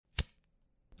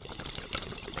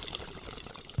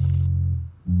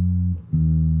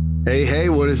Hey,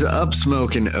 what is up,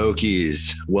 Smoking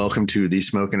Okies? Welcome to the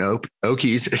Smoking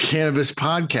Okies Cannabis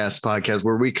Podcast,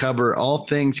 where we cover all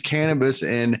things cannabis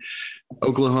in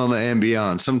Oklahoma and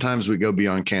beyond. Sometimes we go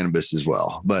beyond cannabis as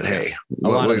well, but hey,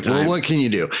 what can you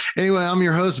do? Anyway, I'm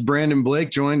your host, Brandon Blake,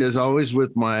 joined as always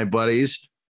with my buddies,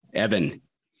 Evan,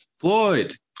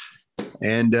 Floyd,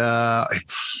 and I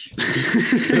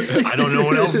don't know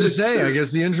what else to say. I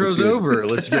guess the intro's over.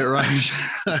 Let's get right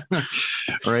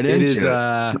into it. Is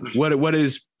what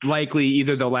is likely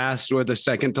either the last or the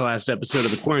second to last episode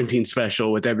of the quarantine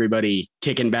special, with everybody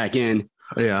kicking back in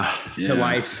to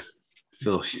life.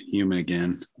 Feel human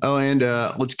again. Oh, and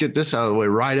let's get this out of the way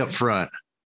right up front.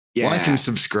 Like and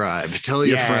subscribe. Tell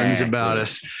your friends about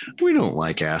us. We don't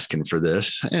like asking for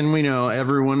this, and we know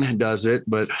everyone does it,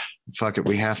 but fuck it,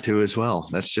 we have to as well.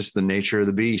 That's just the nature of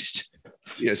the beast.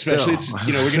 Yeah, especially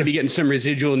we're going to be getting some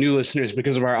residual new listeners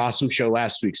because of our awesome show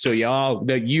last week. So you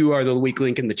are the weak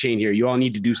link in the chain here. You all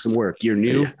need to do some work. You're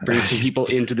new. Bring some people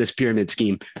into this pyramid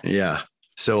scheme. Yeah.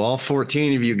 So all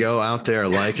 14 of you go out there,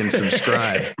 like and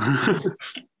subscribe.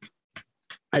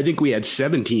 I think we had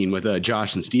 17 with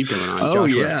Josh and Steve coming on. Oh,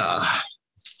 yeah.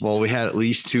 Well, we had at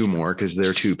least two more because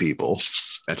they're two people.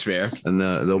 That's fair. And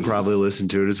they'll probably listen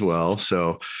to it as well.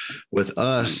 So with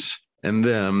us and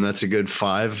them, that's a good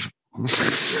 5.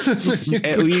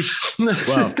 At least,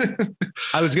 well,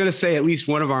 I was going to say at least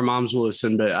one of our moms will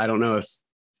listen, but I don't know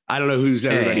who's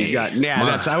everybody's got.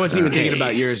 Yeah, I wasn't even thinking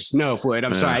about yours. No, Floyd,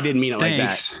 I'm sorry. I didn't mean it like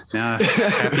that.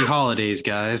 Happy holidays,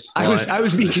 guys. I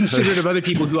was being considerate of other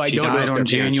people who I don't know. On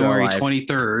January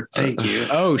 23rd. Thank you.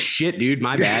 Oh shit, dude.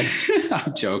 My bad.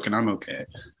 I'm joking. I'm okay.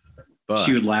 But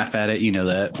she would laugh at it. You know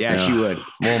that. Yeah, she would.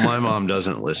 Well, my mom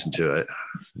doesn't listen to it.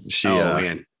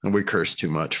 Man. We curse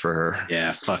too much for her.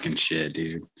 Yeah. Fucking shit,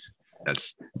 dude.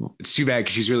 It's too bad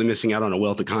because she's really missing out on a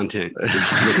wealth of content.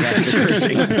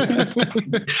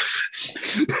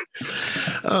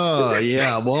 Oh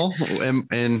yeah, well,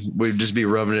 and we'd just be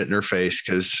rubbing it in her face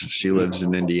because she lives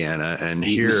in Indiana, and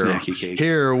here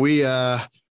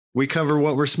we cover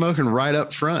what we're smoking right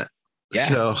up front. Yeah.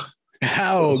 So,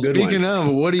 speaking of,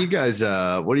 what are you guys?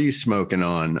 What are you smoking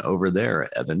on over there,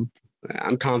 Evan?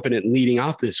 I'm confident leading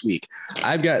off this week.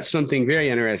 I've got something very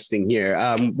interesting here.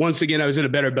 Once again, I was in a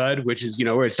Better Bud, which is,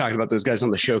 we're always talking about those guys on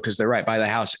the show because they're right by the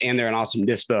house and they're an awesome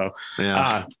dispo.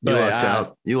 Yeah.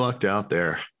 You lucked out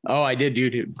there. Oh, I did,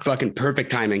 dude. Fucking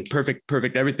perfect timing. Perfect.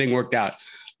 Everything worked out.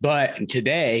 But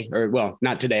today,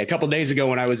 not today, a couple of days ago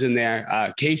when I was in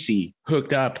there, Casey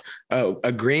hooked up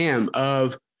a gram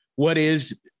of what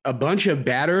is a bunch of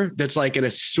batter that's like an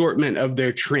assortment of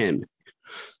their trim.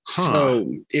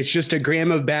 So it's just a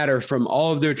gram of batter from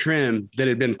all of their trim that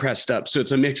had been pressed up. So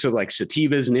it's a mix of like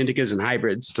sativas and indicas and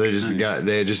hybrids. So they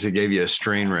just gave you a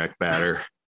strain wreck batter.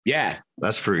 Yeah.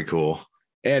 That's pretty cool.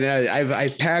 And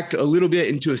I've packed a little bit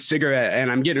into a cigarette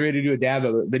and I'm getting ready to do a dab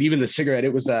of it. But even the cigarette,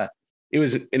 it was an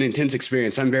intense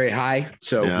experience. I'm very high.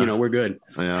 So, we're good.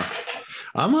 Yeah.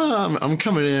 I'm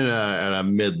coming in at a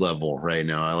mid-level right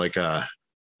now. I've got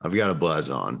a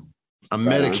buzz on. I'm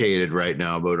medicated right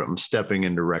now, but I'm stepping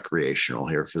into recreational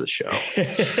here for the show.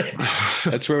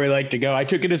 That's where we like to go. I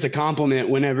took it as a compliment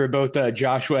whenever both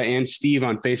Joshua and Steve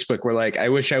on Facebook were like, I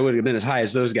wish I would have been as high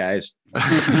as those guys.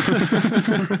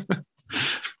 I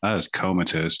was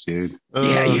comatose, dude.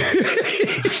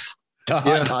 The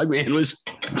hot dog man was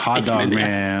hot dog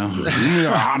man.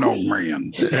 Hot dog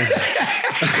man.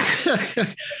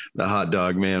 The hot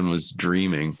dog man was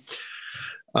dreaming.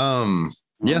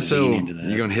 Yeah, so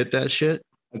you gonna hit that shit?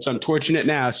 It's unfortunate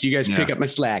now, so you guys pick up my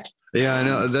slack. Yeah, I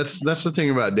know. That's the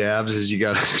thing about dabs is you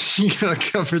gotta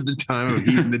cover the time of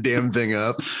heating the damn thing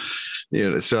up.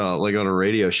 So like on a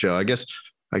radio show, I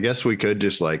guess we could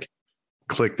just like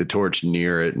click the torch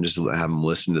near it and just have them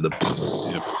listen to the.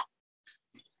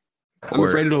 I'm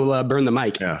afraid it'll burn the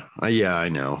mic. Yeah, I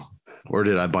know. Or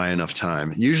did I buy enough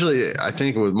time? Usually, I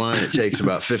think with mine it takes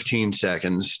about 15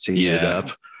 seconds to heat it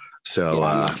up. So.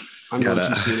 I'm going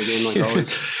too soon again, like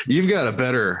always. You've got a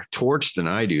better torch than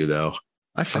I do, though.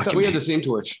 I thought we had the same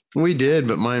torch. We did,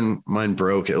 but mine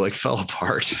broke. It like fell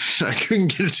apart. I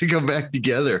couldn't get it to go back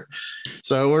together.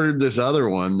 So I ordered this other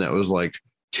one that was like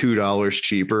 $2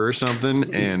 cheaper or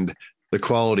something, and the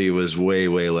quality was way,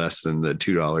 way less than the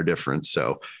 $2 difference.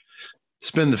 So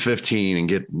spend the 15 and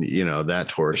get that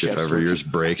torch if ever yours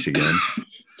breaks again.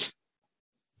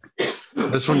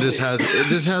 This one just has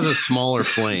a smaller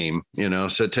flame,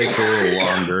 so it takes a little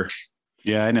longer.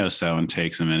 Yeah, I know that one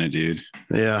takes a minute, dude.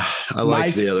 Yeah, I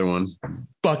like the other one.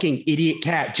 Fucking idiot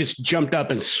cat just jumped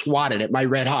up and swatted at my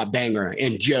red hot banger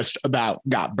and just about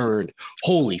got burned.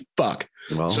 Holy fuck.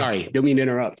 Well, sorry, don't mean to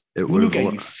interrupt. It would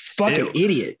have fucking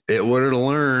idiot. It would have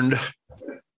learned.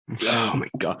 Oh my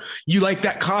God. You like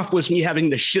that cough was me having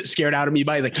the shit scared out of me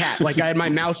by the cat. Like I had my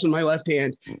mouse in my left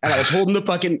hand and I was holding the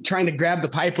fucking trying to grab the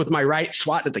pipe with my right,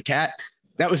 swatting at the cat.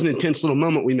 That was an intense little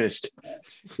moment we missed.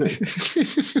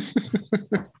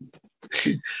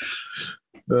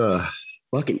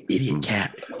 Fucking idiot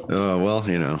cat. Oh, well,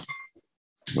 you know,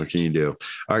 what can you do?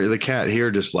 All right, the cat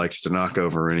here just likes to knock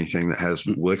over anything that has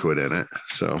liquid in it.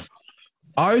 So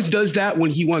ours does that when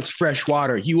he wants fresh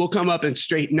water. He will come up and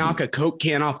straight knock a Coke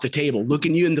can off the table,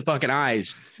 looking you in the fucking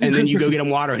eyes, and then you go get him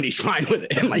water and he's fine with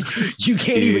it. And like, you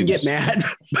can't even get mad.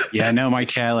 Yeah, I know my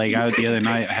cat, like I was the other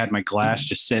night, I had my glass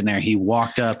just sitting there. He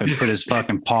walked up and put his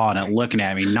fucking paw on it, looking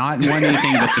at me, not wanting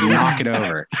anything but to knock it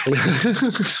over.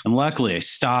 And luckily I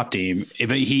stopped him,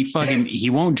 but he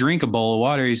won't drink a bowl of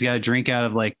water. He's got to drink out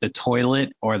of like the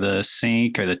toilet or the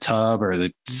sink or the tub or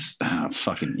the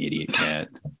fucking idiot cat.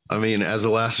 I mean, as a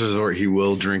last resort, he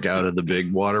will drink out of the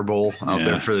big water bowl out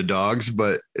there for the dogs,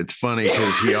 but it's funny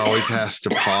because he always has to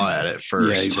paw at it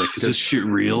first. Yeah, he's like, is this shit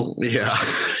real? Yeah,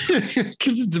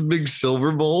 because it's a big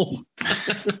silver bowl.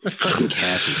 Fucking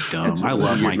cats are dumb. I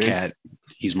love my cat.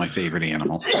 He's my favorite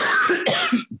animal.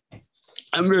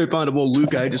 I'm very fond of old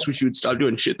Luca. I just wish he would stop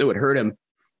doing shit that would hurt him.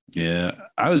 Yeah,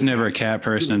 I was never a cat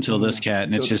person until this cat,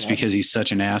 and it's just because he's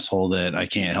such an asshole that I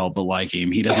can't help but like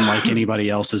him. He doesn't like anybody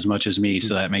else as much as me,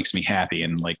 so that makes me happy.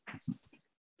 And like,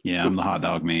 yeah, I'm the hot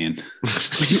dog man.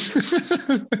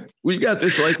 We've got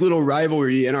this like little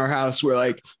rivalry in our house where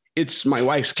like it's my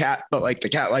wife's cat, but like the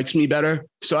cat likes me better.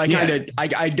 So I kind of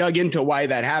I dug into why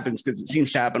that happens because it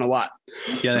seems to happen a lot.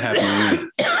 Yeah, that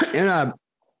happens. And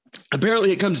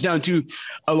apparently it comes down to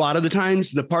a lot of the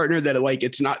times the partner that like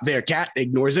it's not their cat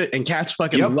ignores it, and cats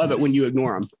fucking love it when you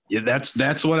ignore them. Yeah,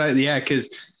 that's what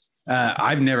because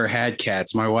I've never had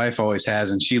cats. My wife always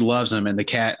has, and she loves them, and the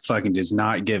cat fucking does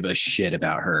not give a shit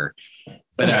about her.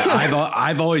 But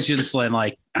I've always just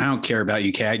like, I don't care about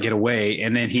you, cat, get away.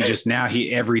 And then he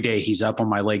every day he's up on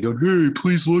my leg going, hey,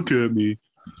 please look at me.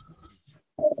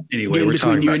 Anyway, we're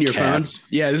talking about your cats.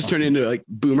 Phones. Yeah, this turned into like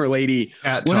boomer lady.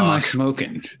 What am I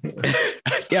smoking?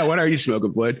 Yeah, what are you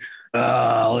smoking, Floyd?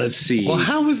 Let's see. Well,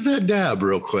 how was that dab,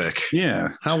 real quick?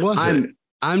 Yeah, how was it?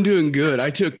 I'm doing good. I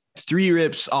took 3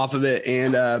 rips off of it,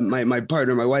 and my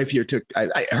partner, my wife here, took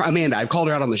Amanda. I've called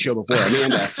her out on the show before.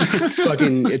 Amanda,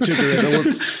 fucking, it took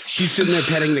her. She's sitting there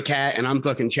petting the cat, and I'm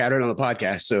fucking chattering on the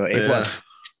podcast. So A+.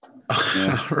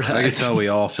 Yeah, right. I can tell we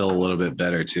all feel a little bit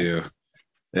better too.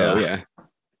 Yeah. Oh, yeah.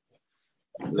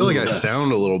 I feel like I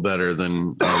sound a little better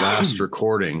than our last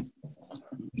recording.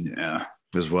 Yeah,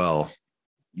 as well.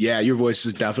 Yeah, your voice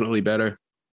is definitely better.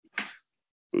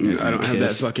 I don't have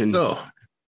that fucking. So,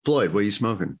 Floyd, what are you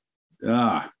smoking?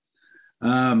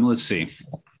 Let's see.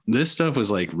 This stuff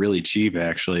was like really cheap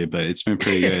actually, but it's been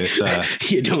pretty good.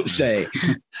 It's, you don't say.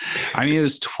 I mean, it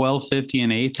was $12.50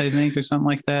 an eighth, I think, or something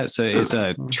like that. So it's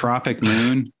a Tropic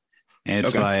Moon, and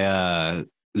it's by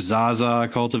Zaza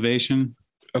Cultivation.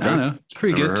 Okay. I don't know. It's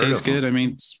pretty good. Tastes good. I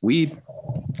mean, it's weed.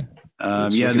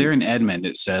 They're in Edmond,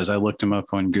 it says. I looked them up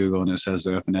on Google and it says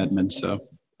they're up in Edmond. So,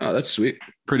 oh, that's sweet.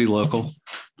 Pretty local.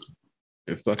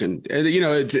 They're fucking,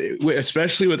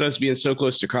 especially with us being so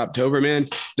close to Croptober, man,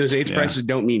 those eighth prices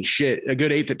don't mean shit. A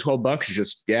good eighth at $12 is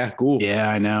just, cool. Yeah,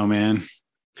 I know, man.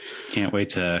 Can't wait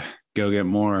to go get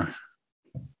more.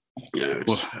 Yeah,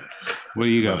 what do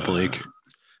you got, Blake?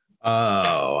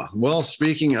 Oh, well,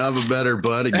 speaking of a better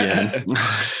bud again,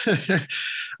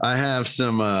 I have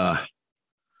some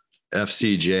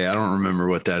FCJ. I don't remember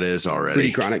what that is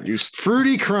already.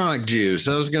 Fruity chronic juice.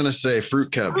 I was going to say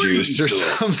fruit cup juice or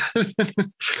something.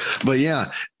 But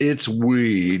yeah, it's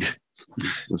weed.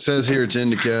 It says here it's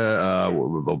indica,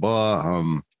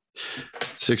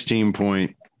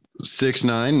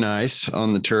 16.69. Nice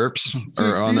on the terps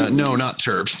or on that. No, not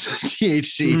terps.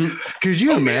 THC. Mm-hmm. Could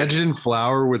you imagine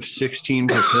flour with 16%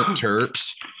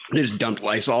 terps? They just dumped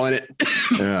Lysol in it.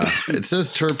 Yeah. It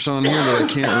says terps on here, but I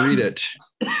can't read it.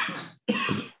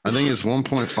 I think it's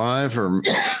 1.5 or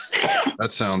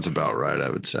that sounds about right. I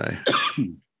would say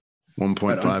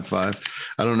 1.55.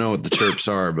 I don't know what the terps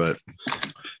are, but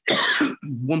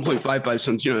 1.55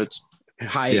 sounds, it's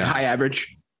high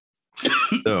average.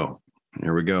 So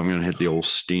here we go. I'm going to hit the old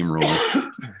steamroller.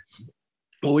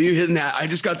 Well, you hitting that? I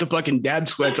just got the fucking dab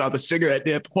sweats off a cigarette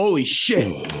dip. Holy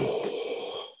shit.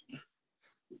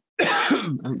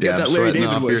 Dab sweating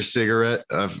off your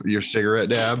cigarette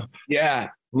dab. Yeah.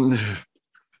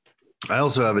 I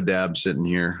also have a dab sitting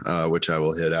here, which I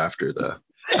will hit after the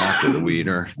weed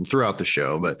or throughout the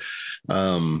show, but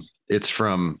it's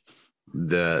from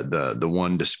the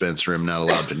one dispensary I'm not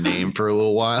allowed to name for a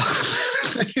little while.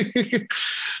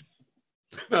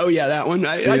 Oh yeah, that one.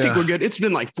 I think we're good. It's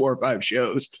been like 4 or 5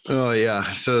 shows. Oh yeah.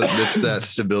 So it's that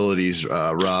Stability's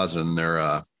rosin,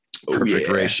 their perfect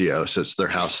ratio. So it's their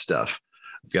house stuff.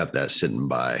 I've got that sitting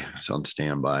by. It's on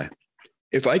standby.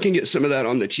 If I can get some of that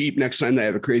on the cheap next time they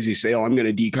have a crazy sale, I'm going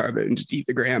to decarb it and just eat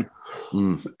the gram.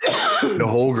 The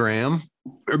whole gram?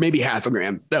 Or maybe half a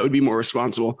gram. That would be more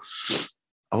responsible.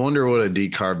 I wonder what a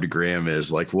decarbed gram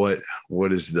is. Like what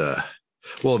is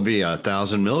it'd be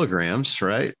 1,000 milligrams,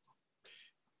 right?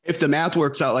 If the math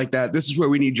works out like that, this is where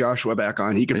we need Joshua back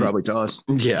on. He could probably tell us.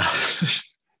 Yeah.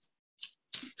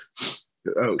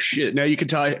 Oh shit. Now you can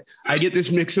tell I get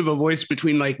this mix of a voice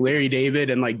between like Larry David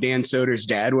and like Dan Soder's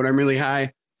dad when I'm really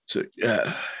high. So,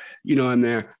 I'm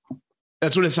there.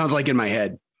 That's what it sounds like in my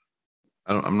head.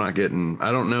 I don't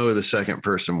know who the second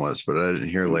person was, but I didn't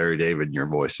hear Larry David in your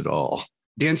voice at all.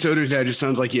 Dan Soder's dad just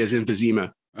sounds like he has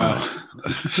emphysema.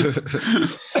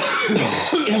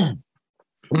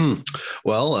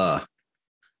 Well,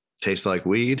 tastes like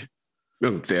weed.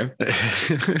 Oh, fair.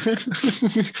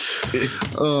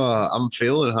 I'm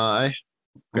feeling high.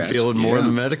 I'm feeling more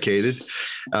than medicated.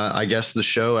 I guess the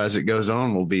show as it goes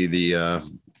on will be the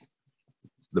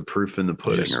proof in the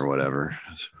pudding or whatever.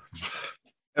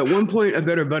 At one point, a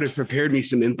better bud had prepared me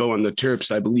some info on the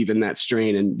terps. I believe in that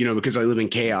strain. And, because I live in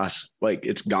chaos, like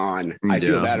it's gone. I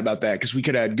feel bad about that because we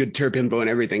could have had good terp info and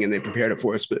everything and they prepared it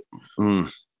for us. But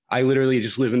I literally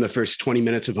just live in the first 20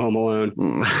 minutes of Home Alone.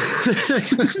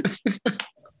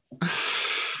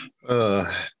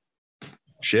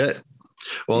 Shit.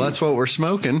 Well, that's what we're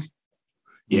smoking.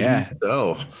 Yeah.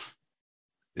 So,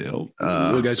 you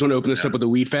guys want to open this up with a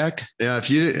weed fact? Yeah.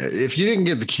 If you didn't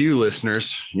get the cue,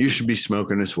 listeners, you should be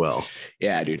smoking as well.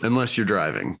 Yeah, dude. Unless you're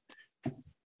driving.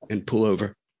 And pull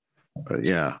over.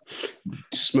 Yeah.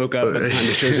 Smoke up. By the time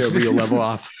the show's over, you'll level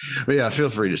off. But yeah, feel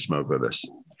free to smoke with us.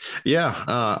 Yeah,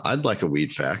 I'd like a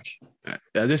weed fact.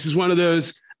 This is one of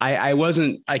those.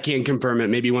 I can't confirm it.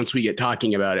 Maybe once we get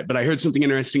talking about it, but I heard something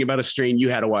interesting about a strain you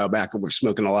had a while back. We're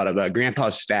smoking a lot of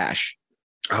Grandpa's Stash.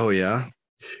 Oh yeah.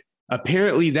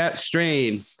 Apparently that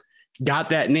strain got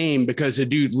that name because a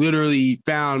dude literally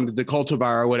found the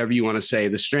cultivar or whatever you want to say,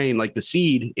 the strain, like the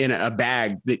seed in a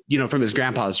bag that, from his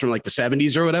grandpa's from like the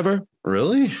 70s or whatever.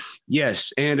 Really?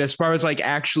 Yes. And as far as like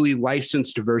actually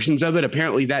licensed versions of it,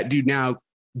 apparently that dude now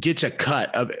gets a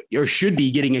cut of, or should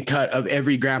be getting a cut of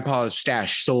every Grandpa's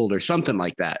Stash sold or something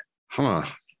like that. Huh.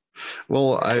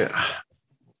 Well,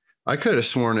 I could have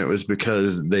sworn it was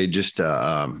because they just,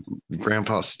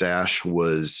 Grandpa's Stash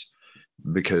was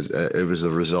because it was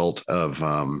the result of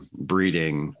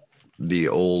breeding the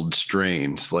old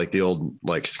strains, like the old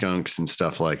like skunks and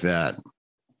stuff like that.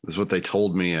 That's what they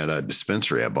told me at a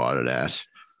dispensary I bought it at.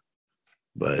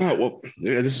 But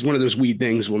this is one of those weed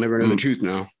things. We'll never know the truth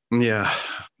now. Yeah.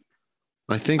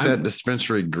 I think that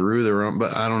dispensary grew their own,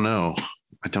 but I don't know.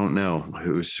 I don't know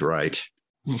who's right.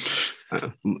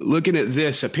 Looking at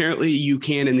this, apparently you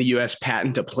can in the US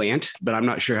patent a plant, but I'm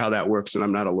not sure how that works and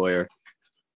I'm not a lawyer.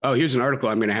 Oh, here's an article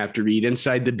I'm going to have to read.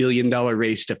 Inside the $1 billion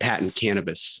race to patent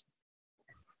cannabis.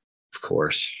 Of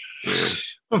course.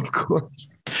 Of course.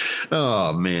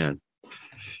 Oh, man.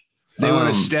 They want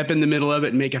to step in the middle of it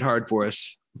and make it hard for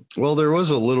us. Well, there was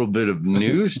a little bit of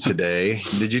news today.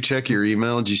 Did you check your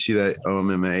email? Did you see that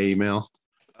OMMA email?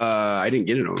 I didn't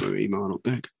get an OMMA email, I don't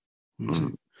think.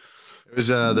 It was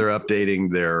they're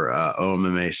updating their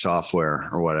OMMA software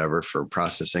or whatever for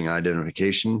processing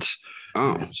identifications.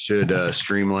 Oh, should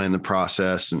streamline the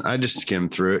process. And I just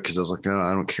skimmed through it because I was like, oh,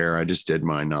 I don't care. I just did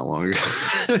mine not long ago.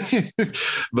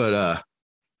 But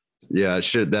yeah,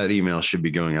 that email should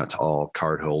be going out to all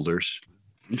card holders.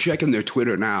 I'm checking their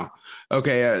Twitter now.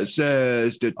 Okay, it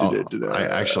says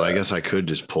I guess I could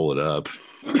just pull it up.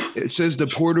 It says the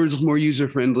portal is more user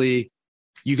friendly.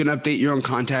 You can update your own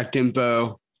contact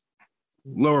info.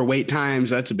 Lower wait times.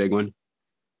 That's a big one.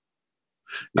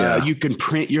 Yeah. You can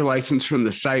print your license from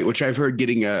the site, which I've heard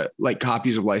getting like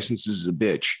copies of licenses is a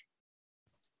bitch.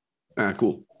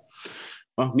 Cool.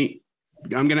 Well, neat.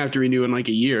 I'm gonna have to renew in like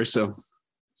a year. So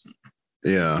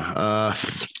yeah,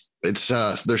 it's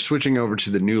they're switching over to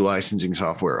the new licensing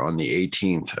software on the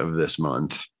 18th of this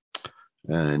month,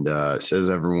 and it says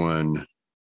everyone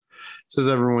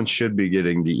should be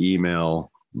getting the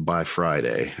email by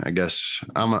Friday. I guess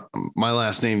my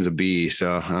last name's a B,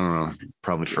 so I don't know,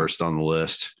 probably first on the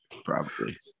list.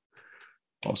 Probably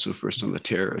also first on the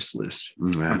terrorist list.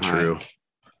 True.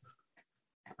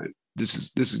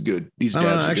 This is good. These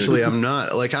dads actually, I'm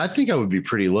not like, I think I would be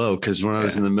pretty low because when I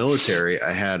was in the military,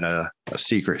 I had a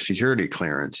secret security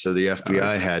clearance. So the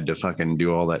FBI had to fucking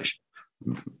do all that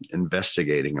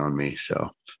investigating on me.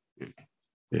 So,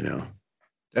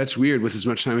 That's weird. With as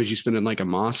much time as you spend in like a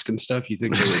mosque and stuff, you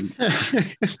think they would.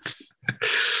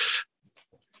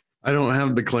 I don't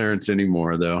have the clearance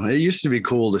anymore, though. It used to be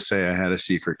cool to say I had a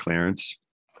secret clearance.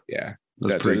 Yeah,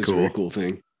 That's pretty cool. A cool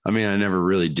thing. I mean, I never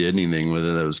really did anything with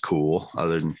it that was cool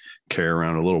other than carry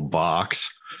around a little box.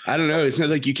 I don't know. It's not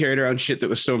like you carried around shit that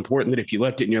was so important that if you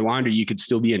left it in your laundry, you could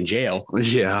still be in jail.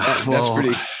 Yeah. That's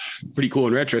pretty cool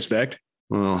in retrospect.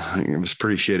 Well, it was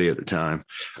pretty shitty at the time.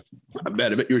 I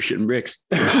bet you were shitting bricks.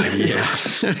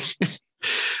 Yeah.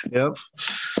 Yep.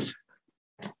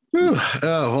 Whew. Oh,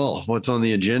 well, what's on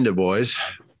the agenda, boys?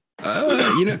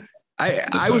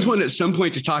 I was one at some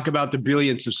point to talk about the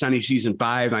brilliance of Sunny season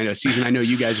 5. I know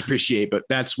you guys appreciate, but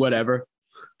that's whatever.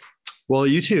 Well,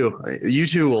 you two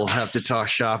will have to talk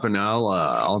shop, and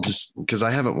I'll just, because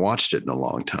I haven't watched it in a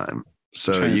long time.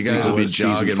 So you guys will be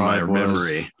jogging my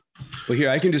memory. Well, here,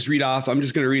 I can just read off. I'm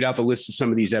just going to read off a list of some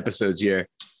of these episodes here.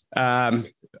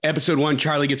 Episode 1,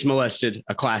 Charlie gets molested,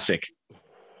 a classic.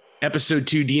 Episode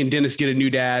 2, Dee and Dennis get a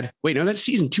new dad. Wait, no, that's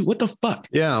season 2. What the fuck?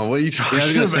 Yeah, what are you talking about? I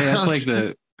was gonna say that's like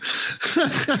the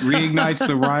reignites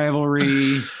the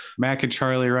rivalry. Mac and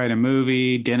Charlie write a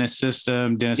movie. Dennis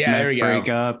system. Dennis Mac break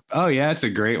up. Oh yeah, it's a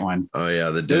great one. Oh yeah,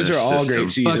 those are all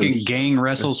great seasons. Fucking gang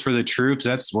wrestles for the troops.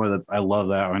 That's one of I love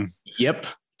that one. Yep.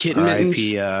 Kitten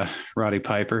Mittens. Roddy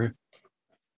Piper.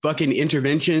 Fucking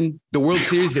Intervention. The World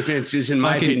Series defense is, in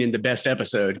my opinion, the best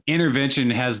episode.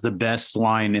 Intervention has the best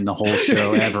line in the whole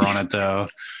show ever on it, though,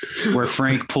 where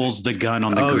Frank pulls the gun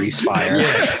on the grease fire.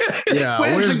 Yes. Yeah.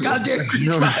 Where's the goddamn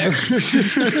grease fire?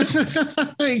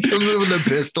 He comes in with a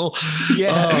pistol.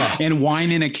 Yeah. And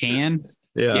wine in a can.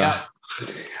 Yeah.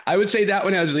 I would say that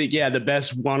one has the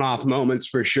best one-off moments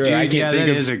for sure. Dude, that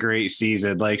is a great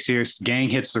season. Like, serious, Gang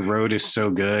Hits the Road is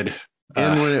so good.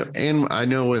 And I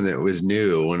know when it was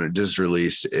new, when it just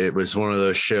released, it was one of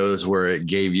those shows where it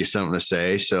gave you something to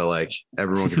say. So like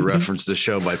everyone could reference the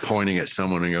show by pointing at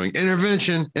someone and going,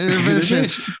 intervention.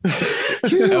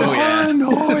 You are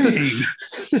annoying.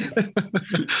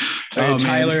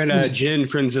 Tyler and Jen,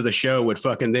 friends of the show, would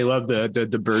they love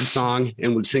the bird song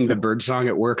and would sing the bird song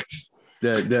at work.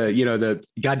 The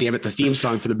goddamn it, the theme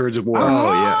song for the Birds of War.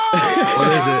 Oh yeah.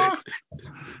 What is it?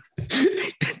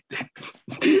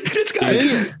 It's got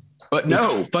it. But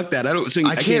no, fuck that. I don't sing.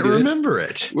 I can't remember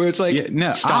it. Where it's like,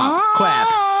 stop, clap.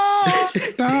 Yeah,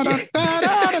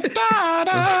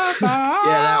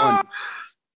 that one.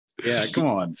 Yeah, come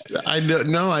on. I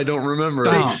don't remember.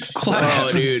 Stomp, clap.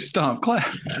 Oh, dude. Stomp,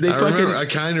 clap. I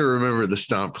kind of remember the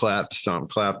stomp, clap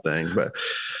thing, but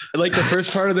like the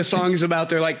first part of the song is about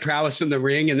their like prowess in the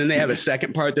ring, and then they have a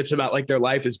second part that's about like their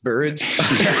life as birds.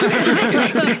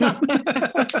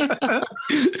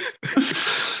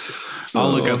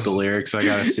 I'll look up the lyrics. I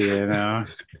gotta see it now.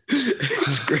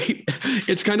 It's great.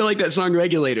 It's kind of like that song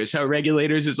Regulators. How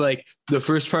Regulators is like the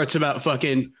first part's about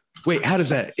fucking. Wait, how does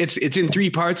that? It's in 3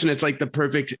 parts, and it's like the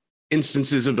perfect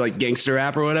instances of like gangster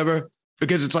rap or whatever.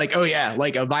 Because it's like, oh yeah,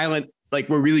 like a violent, like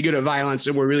we're really good at violence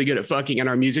and we're really good at fucking, and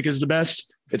our music is the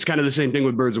best. It's kind of the same thing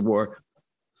with Birds of War.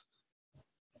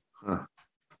 Huh.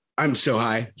 I'm so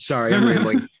high. Sorry, I'm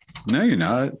rambling. No, you're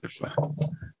not.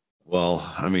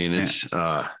 Well, I mean, it's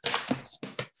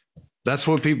that's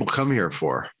what people come here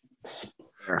for.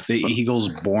 The eagle's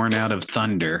born out of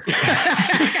thunder.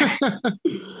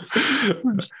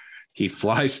 He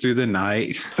flies through the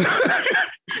night.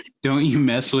 Don't you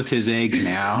mess with his eggs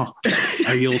now,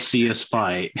 or you'll see us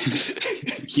fight.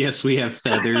 Yes, we have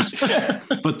feathers,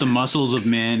 but the muscles of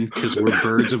men, because we're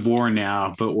birds of war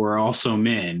now, but we're also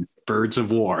men, birds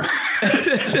of war.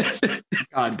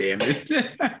 God damn it.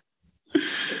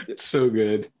 It's so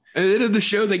good. And then in the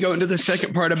show, they go into the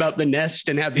second part about the nest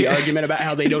and have the argument about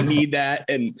how they don't need that.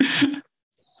 And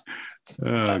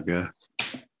oh god.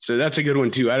 So that's a good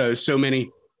one too. I know so many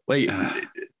like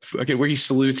where he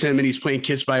salutes him and he's playing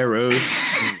Kissed by a Rose.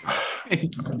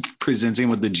 Presents him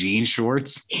with the jean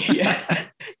shorts. Yeah.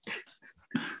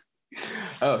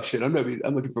 Oh shit! I'm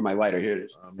looking for my lighter. Here it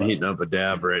is. I'm heating up a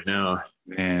dab right now.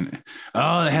 And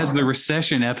it has the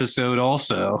recession episode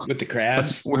also with the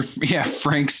crabs. Where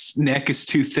Frank's neck is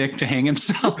too thick to hang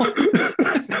himself.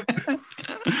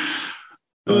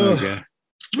 Okay.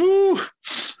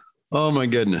 Oh my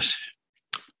goodness!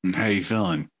 How you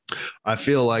feeling? I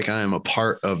feel like I am a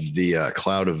part of the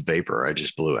cloud of vapor I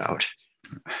just blew out.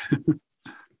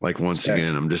 Like once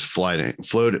again, I'm just floating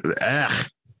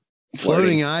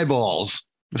eyeballs.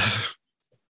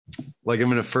 Like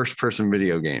I'm in a first-person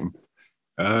video game.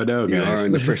 Oh no, you guys! are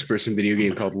in the first-person video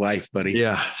game called Life, buddy.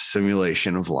 Yeah,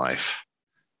 simulation of life.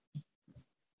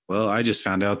 Well, I just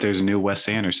found out there's a new Wes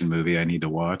Anderson movie I need to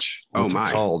watch. What's Oh my!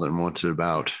 it called and what's it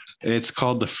about? It's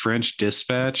called The French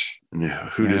Dispatch. Yeah,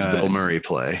 who does Yeah. Bill Murray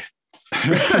play?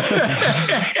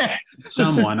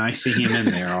 Someone, I see him in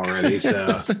there already.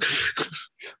 So,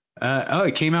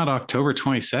 it came out October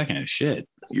 22nd. Shit,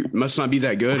 You must not be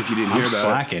that good if you didn't I'm hear about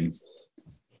slacking.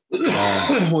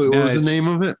 Wait, what was the it's- name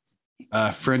of it?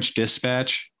 French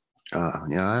Dispatch. Yeah, I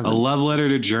A haven't. love letter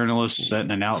to journalists set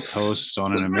in an outpost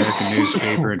on an American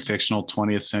newspaper in fictional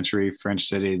 20th century French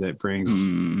city that brings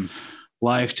it.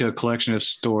 life to a collection of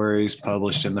stories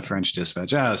published in the French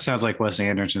Dispatch. It sounds like Wes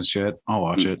Anderson shit. I'll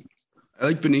watch it. I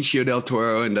like Benicio del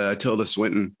Toro and Tilda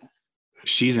Swinton.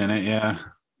 She's in it, yeah.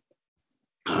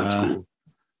 That's Uh, cool.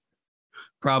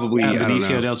 Probably, Yeah, I don't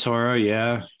Benicio know. del Toro,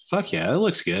 yeah. Fuck yeah, it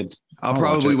looks good. I'll I'll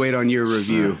probably watch it. wait on your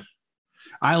review.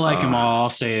 I like them all. I'll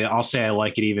say I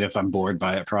like it even if I'm bored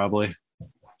by it. Probably.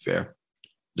 Fair.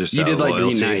 Just You out did of like Green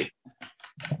loyalty.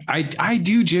 Knight. I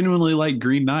do genuinely like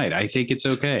Green Knight. I think it's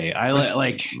okay.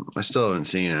 Like I still haven't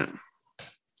seen it.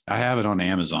 I have it on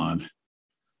Amazon.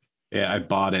 Yeah, I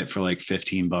bought it for like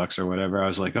 $15 or whatever. I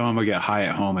was like, oh, I'm gonna get high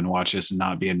at home and watch this and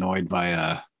not be annoyed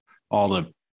by all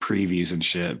the previews and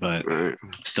shit, but Right.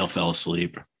 still fell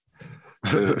asleep.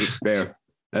 Fair.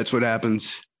 That's what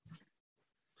happens.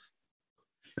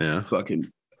 Yeah.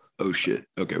 Fucking. Oh shit.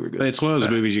 Okay, we're But good. it's one of those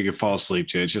movies you can fall asleep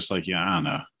to. It's just like, yeah, I don't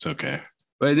know. It's okay.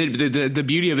 But the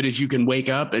beauty of it is you can wake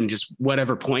up and just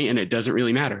whatever point and it doesn't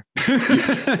really matter.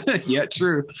 Yeah,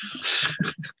 true.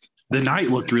 The night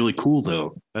looked really cool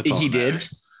though. That's all He that did.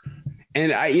 matters.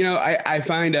 And I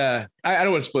find I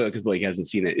don't want to spoil it because Blake hasn't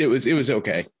seen it. It was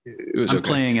okay. It was I'm okay.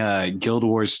 playing Guild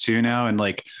Wars 2 now, and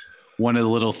like one of the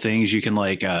little things you can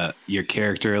like your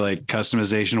character like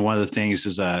customization. One of the things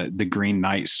is the Green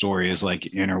Knight story is like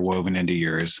interwoven into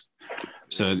yours,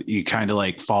 so you kind of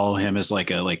like follow him as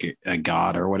like a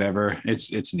god or whatever.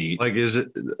 It's neat. Like, is it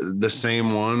the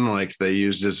same one? Like they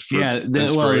used this for Yeah,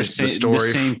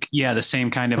 the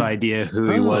same kind of idea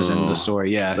who he was in Oh, the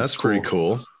story. Yeah, that's it's pretty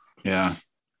cool. Yeah,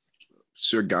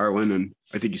 Sir Garwin, and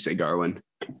I think you say Garwin.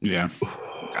 yeah.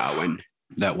 Garwin.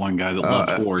 That one guy that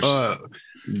loved horse.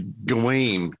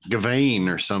 Gawain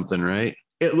or something, right?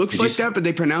 It looks Did you like s- that, but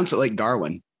they pronounce it like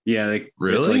Garwin. Yeah, it's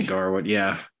Really? like Garwood.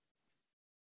 Yeah.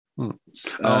 Hmm.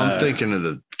 I'm thinking of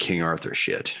the King Arthur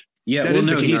shit. Yeah, That well, is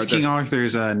the no, King he's Arthur. King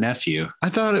Arthur's nephew. I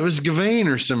thought it was Gawain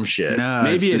or some shit. No,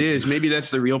 Maybe it's it the- is. Maybe that's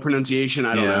the real pronunciation.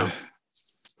 I don't Yeah. know.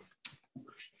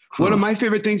 One of my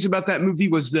favorite things about that movie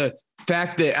was the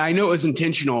fact that I know it was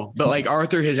intentional, but like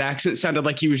Arthur, his accent sounded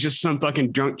like he was just some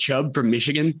fucking drunk chub from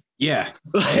Michigan. Yeah,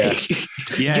 Like,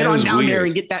 yeah. get it on was down there weird.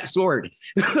 and get that sword.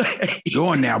 Go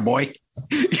on now, boy.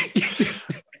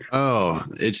 Oh,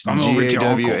 it's I'm over to your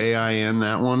uncle. Gawain,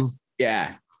 that one.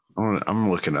 Yeah.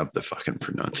 I'm looking up the fucking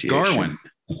pronunciation. Garwin.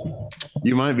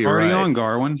 You might be Already right. on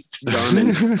Garwin.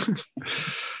 Garmin.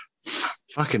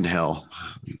 Fucking hell.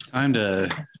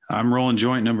 I'm rolling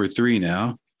joint number 3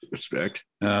 now. Respect.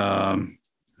 I'm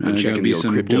checking checking the be old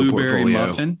some crypto blueberry portfolio.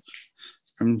 muffin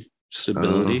from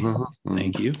Stability. Uh-huh.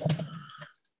 Thank you.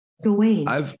 Gawain.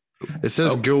 I've It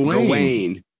says oh, Gawain.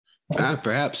 Gawain.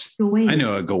 Perhaps. Gawain. I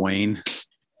know a Gawain.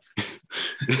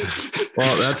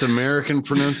 Well, that's American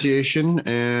pronunciation,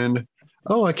 and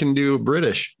I can do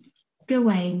British.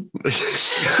 Gawain.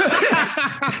 It's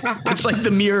like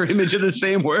the mirror image of the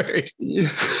same word. Yeah.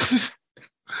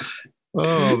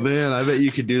 Oh man, I bet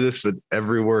you could do this with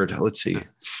every word. Let's see.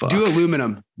 Fuck. Do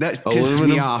aluminum. That pisses me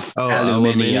Aluminum? off. Oh,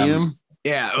 Aluminium. aluminium.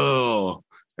 Yeah. Oh.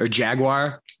 Or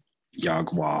Jaguar.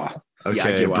 Jaguar.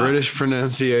 Okay, Jaguar. British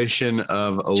pronunciation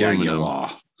of aluminum.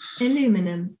 Jaguar.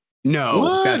 Aluminum. No,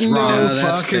 What? that's No wrong. No,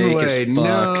 that's fucking fake as way. fuck.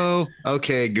 No.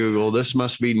 Okay, Google, this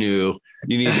must be new.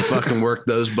 You need to fucking work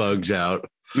those bugs out.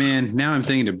 Man, now I'm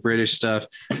thinking of British stuff.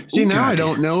 See, Ooh, now I goddamn.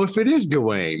 don't know if it is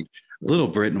Gawain. Little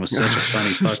Britain was such a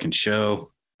funny fucking show.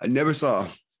 I never saw.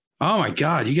 Oh my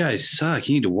god, you guys suck.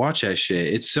 You need to watch that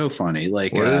shit. It's so funny.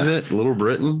 Like What is it? Little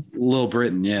Britain? Little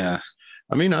Britain, yeah.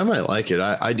 I mean, I might like it.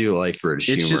 I do like British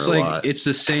It's humor just a like lot. it's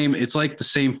the same. It's like the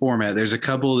same format. There's a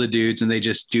couple of the dudes, and they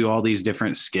just do all these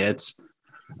different skits.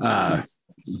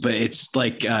 But it's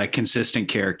like consistent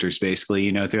characters, basically.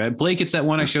 You know, throughout. Blake, it's that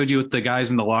one I showed you with the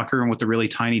guys in the locker room with the really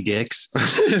tiny dicks,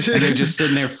 and they're just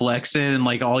sitting there flexing, and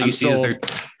like all you I'm see is sold. their.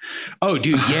 Oh,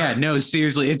 dude, yeah, no,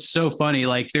 seriously, it's so funny.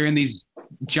 Like they're in these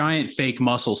giant fake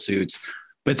muscle suits,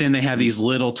 but then they have these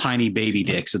little tiny baby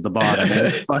dicks at the bottom, and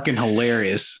it's fucking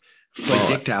hilarious. It's like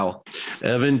dick towel.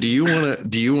 Evan, do you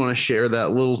want to share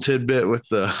that little tidbit with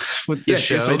the Yes,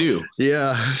 show? yes, I do.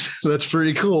 Yeah, that's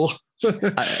pretty cool.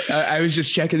 I was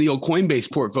just checking the old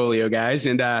Coinbase portfolio, guys,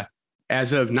 and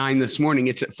as of 9 this morning,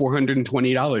 it's at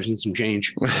 $420 and some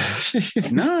change.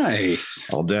 Nice.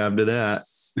 I'll dab to that.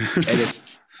 And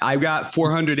I've got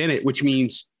 400 in it, which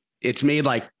means it's made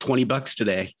like $20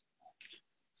 today.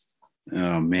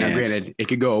 Oh man. Now, granted, it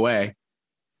could go away.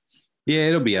 Yeah,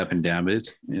 it'll be up and down, but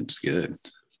it's good.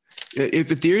 If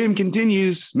Ethereum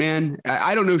continues, man,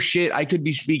 I don't know shit. I could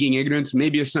be speaking ignorance.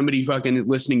 Maybe if somebody fucking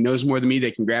listening knows more than me,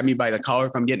 they can grab me by the collar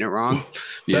if I'm getting it wrong.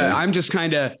 Yeah. But I'm just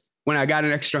kind of, when I got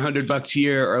an extra $100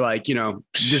 here, or like, you know,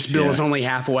 this bill is only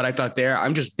half of what I thought there,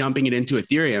 I'm just dumping it into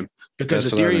Ethereum because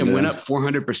That's what I've been Ethereum went doing. up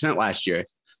 400% last year.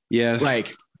 Yeah.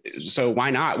 Like, so why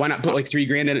not? Why not put like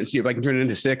 $3,000 in it and see if I can turn it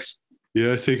into 6?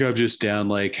 Yeah, I think I'm just down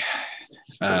like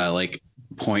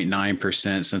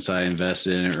 0.9% since I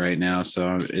invested in it right now.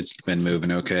 So it's been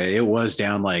moving okay. It was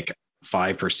down like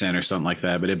 5% or something like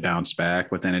that, but it bounced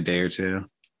back within a day or two.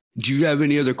 Do you have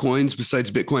any other coins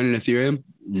besides Bitcoin and Ethereum?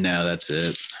 No, that's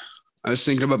it. I was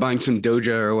thinking about buying some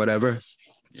Doja or whatever,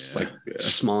 Yeah. like a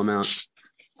small amount.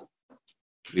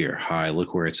 We are high.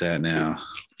 Look where it's at now.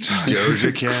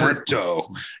 Doja Cat.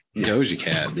 Crypto. Doja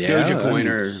Cat. Yeah. Doja Coin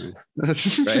or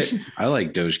right? I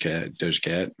like Doja Cat. Doja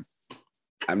Cat.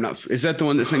 I'm not. Is that the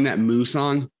one that sang that Moo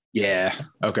song? Yeah.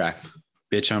 Okay.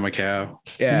 Bitch, I'm a cow.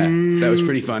 Yeah, that was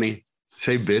pretty funny.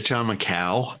 Say, bitch, I'm a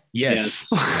cow.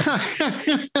 Yes.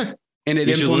 And it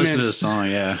You should implements. listen to the song.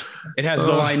 Yeah. It has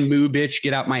the line "Moo bitch,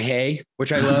 get out my hay,"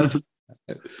 which I love.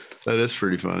 That is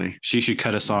pretty funny. She should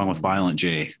cut a song with Violent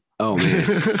J. Oh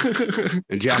man,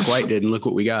 and Jack White did, and look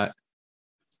what we got.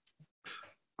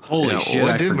 Holy Yeah, shit.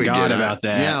 what I did we forgot get? about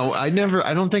that. Yeah,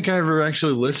 I don't think I ever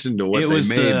actually listened to what It they was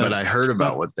made, the but I heard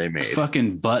about what they made.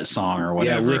 Fucking butt song or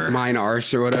Yeah, whatever. lick mine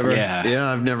arse or whatever. Yeah. Yeah,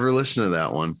 I've never listened to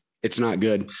that one. It's not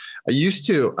good. I used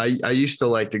to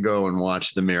like to go and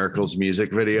watch the Miracles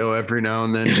music video every now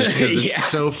and then just because it's Yeah.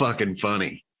 so fucking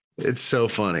funny. It's so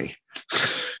funny.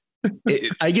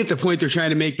 I get the point they're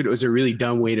trying to make, but it was a really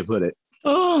dumb way to put it.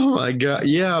 Oh my god.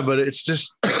 Yeah, but it's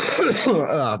just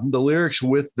the lyrics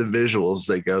with the visuals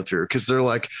they go through because they're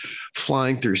like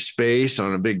flying through space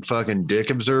on a big fucking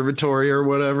dick observatory or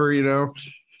whatever, you know.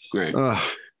 Right. Ugh.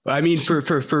 I mean,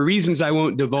 for reasons I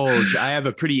won't divulge, I have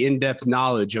a pretty in-depth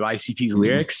knowledge of ICP's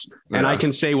lyrics, and I Yeah.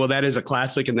 can say, well, that is a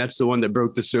classic, and that's the one that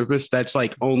broke the surface. That's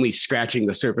like only scratching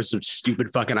the surface of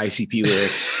stupid fucking ICP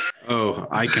lyrics. Oh,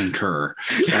 I concur.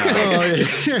 Oh,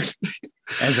 yeah.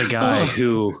 As a guy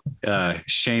who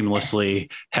shamelessly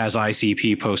has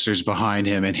ICP posters behind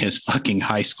him and his fucking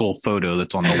high school photo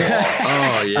that's on the wall.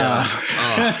 Oh yeah.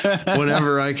 Oh.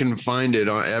 Whenever I can find it,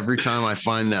 every time I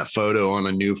find that photo on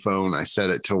a new phone, I set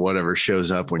it to whatever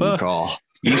shows up when you call.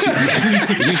 You should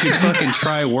fucking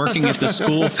try working at the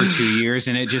school for 2 years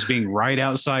and it just being right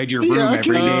outside your room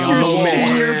every day it's on your the wall.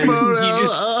 senior photo. You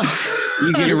just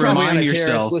you get to You're probably on remind a terrorist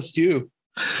yourself. list too.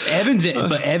 Evan's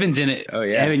in it. Oh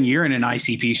yeah. Evan, you're in an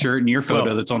ICP shirt and your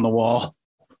photo that's on the wall.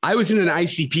 I was in an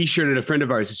ICP shirt at a friend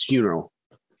of ours' funeral.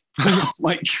 Oh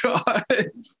my God.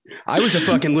 I was a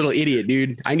fucking little idiot,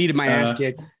 dude. I needed my ass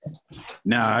kicked.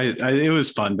 No, it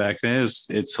was fun back then.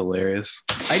 It's hilarious.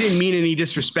 I didn't mean any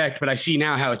disrespect, but I see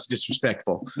now how it's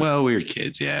disrespectful. Well, we were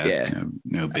kids. Yeah. Yeah.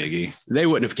 No biggie. They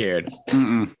wouldn't have cared.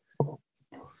 Mm-mm.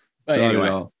 But Not at anyway,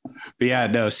 all. But yeah,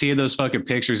 no, seeing those fucking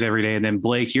pictures every day. And then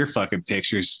Blake, your fucking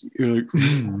pictures, you're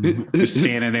like, just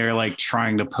standing there like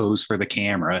trying to pose for the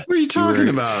camera. What are you talking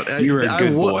about? You were a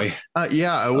good boy.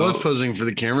 Yeah, I was posing for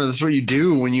the camera. That's what you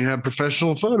do when you have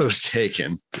professional photos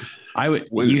taken.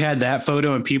 You had that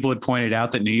photo and people had pointed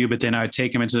out that knew you, but then I would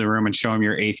take them into the room and show them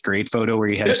your 8th grade photo where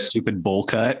you had a stupid bowl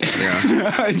cut.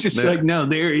 Yeah. I just be like, no,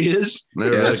 there he is. They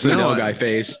were yeah, like, that's the "No, dog guy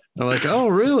face. I'm like, oh,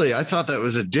 really? I thought that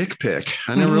was a dick pic.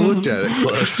 I never looked at it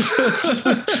close.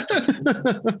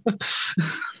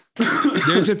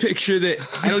 There's a picture that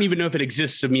I don't even know if it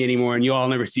exists of me anymore, and you all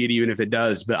never see it, even if it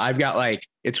does. But I've got like,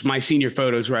 it's my senior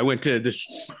photos where I went to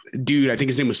this dude, I think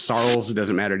his name was Sarles, it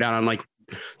doesn't matter, down on like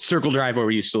Circle Drive where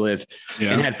we used to live,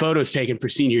 and had photos taken for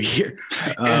senior year.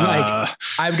 And like,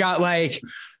 I've got like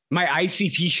my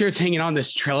ICP shirts hanging on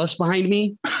this trellis behind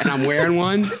me, and I'm wearing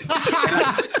one.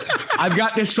 I've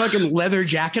got this fucking leather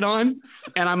jacket on,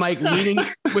 and I'm like leaning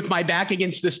with my back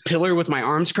against this pillar with my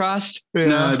arms crossed.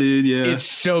 No, dude. Yeah. It's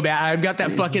so bad. I've got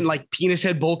that fucking like penis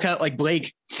head bowl cut like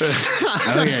Blake.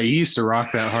 Oh yeah. You used to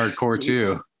rock that hardcore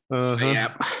too.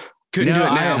 Yeah. Couldn't do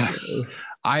it now.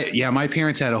 My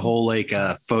parents had a whole like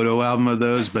photo album of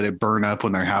those, but it burned up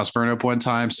when their house burned up one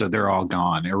time. So they're all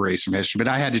gone, erased from history. But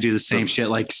I had to do the same shit,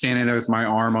 like standing there with my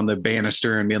arm on the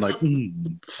banister and being like, you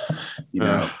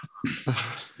know,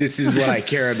 This is what I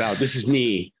care about. This is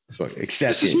me.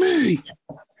 Accept this is it. me.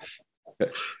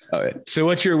 All right. So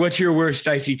what's your worst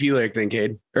ICP lyric then,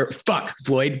 Cade? Or fuck,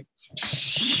 Floyd.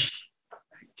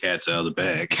 Cat's out of the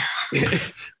bag.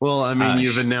 Well, I mean, Hush.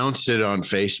 you've announced it on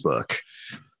Facebook.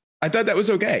 I thought that was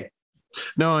okay.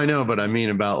 No, I know, but I mean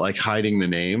about like hiding the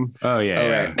name. Oh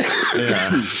yeah.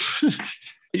 Yeah.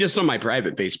 Just on my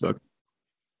private Facebook.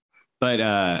 But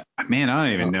man, I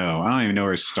don't even know. I don't even know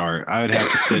where to start. I would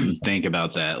have to sit and think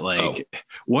about that. Like,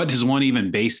 what does one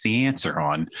even base the answer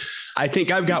on? I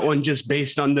think I've got one just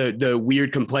based on the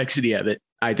weird complexity of it.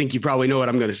 I think you probably know what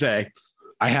I'm going to say.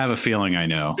 I have a feeling I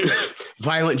know.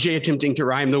 Violent J attempting to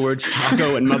rhyme the words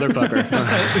taco and motherfucker.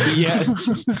 Yeah.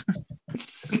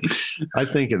 I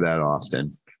think of that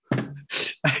often.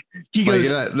 He Like,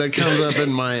 goes, that comes up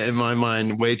in my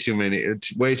mind way too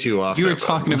often. You were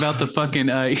talking about the fucking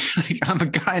like, I'm a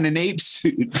guy in an ape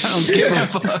suit. I don't give a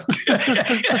fuck.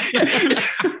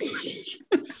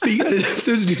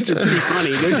 those dudes are pretty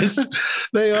funny. They're just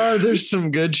They are. There's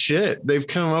some good shit. They've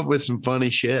come up with some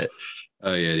funny shit,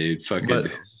 Oh yeah, dude. Fucking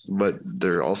but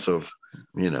they're also,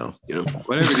 whatever,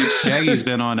 dude. Shaggy's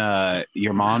been on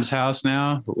Your Mom's House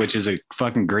now, which is a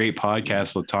fucking great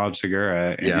podcast with Tom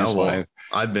Segura and his wife.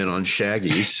 I've been on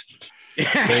Shaggy's.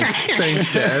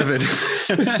 Thanks to Evan.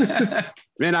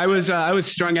 Man, I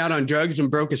was strung out on drugs and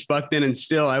broke as fuck then, and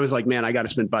still I was like, man, I got to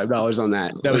spend $5 on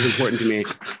that. That was important to me.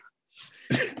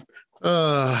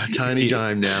 Tiny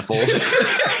dime napples.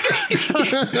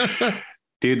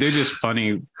 Dude, they're just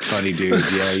funny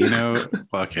dudes. Yeah,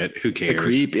 fuck it. Who A cares?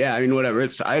 creep. Yeah, I mean, whatever.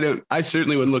 I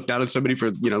certainly wouldn't look down at somebody for,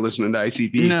 listening to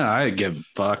ICP. No, I give a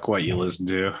fuck what you listen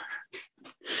to.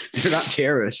 They're not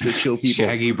terrorists. They're chill people.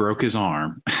 Shaggy broke his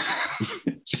arm.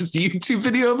 Just a YouTube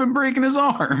video of him breaking his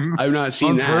arm. I've not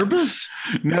seen On that. purpose?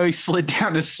 No, he slid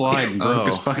down his slide and broke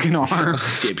his fucking arm.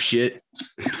 Dipshit.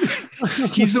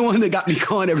 He's the one that got me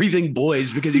calling everything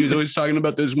boys because he was always talking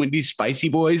about those Wendy's spicy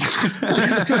boys.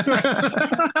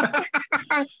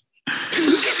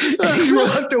 He'd roll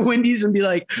up to Wendy's and be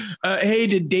like, hey,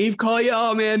 did Dave call you?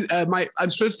 Oh man,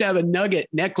 I'm supposed to have a nugget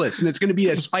necklace and it's going to be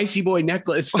a spicy boy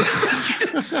necklace.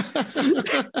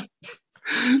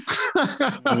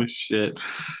 Oh shit.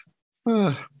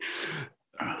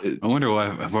 I wonder why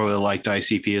I've really liked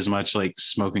ICP as much, like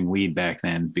smoking weed back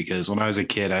then, because when I was a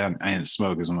kid, I didn't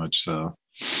smoke as much. So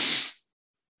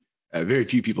very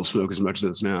few people smoke as much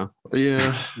as now.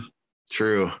 Yeah,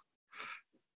 true.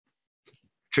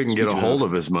 Couldn't get a hold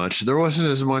of as much. There wasn't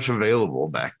as much available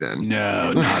back then.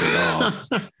 no, not at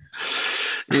all.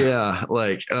 Yeah,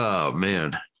 like, oh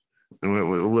man, we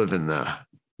live in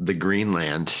the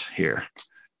Greenland here.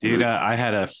 Dude, I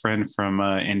had a friend from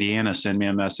Indiana send me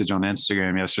a message on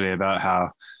Instagram yesterday about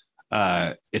how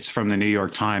it's from the New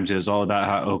York Times. It was all about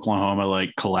how Oklahoma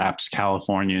like collapsed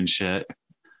California and shit.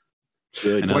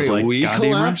 And I was like, we goddamn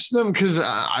right. collapsed them? Because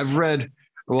I've read.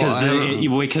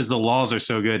 Because the laws are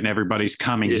so good and everybody's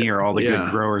coming here. All the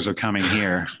good growers are coming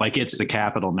here. Like it's the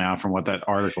capital now, from what that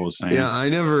article was saying. Yeah, I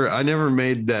never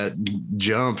made that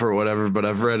jump or whatever, but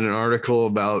I've read an article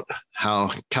about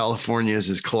how California's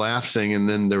is collapsing, and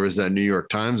then there was that New York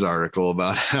Times article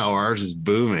about how ours is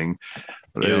booming.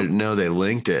 But I didn't know they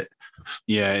linked it.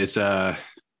 Yeah, it's they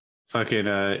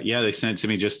sent it to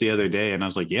me just the other day, and I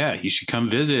was like, yeah, you should come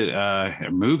visit,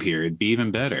 move here. It'd be even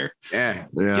better. Yeah.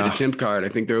 Get a temp card. I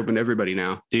think they're open to everybody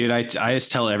now. Dude, I just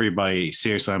tell everybody,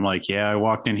 seriously, I'm like, yeah, I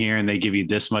walked in here and they give you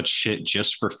this much shit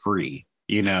just for free.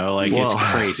 It's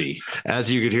crazy.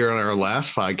 As you could hear on our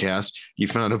last podcast, you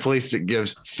found a place that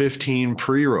gives 15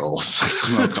 pre-rolls. I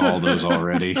smoked all those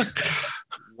already.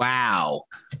 Wow.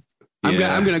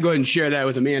 Yeah. I'm gonna go ahead and share that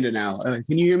with Amanda now. Can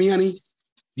you hear me, honey?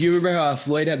 Do you remember how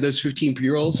Floyd had those 15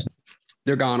 pre-rolls?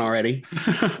 They're gone already.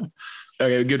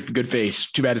 Okay, good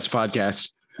face. Too bad it's a podcast.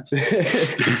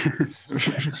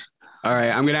 All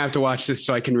right, I'm gonna have to watch this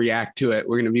so I can react to it.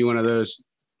 We're gonna be one of those.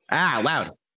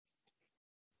 Loud.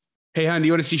 Hey, hon, do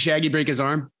you want to see Shaggy break his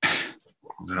arm?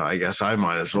 No, I guess I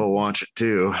might as well watch it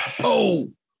too. Oh,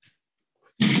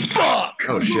 fuck!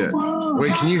 Oh shit!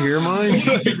 Wait, can you hear mine?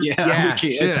 Yeah.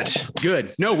 Shit.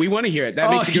 Good. No, we want to hear it.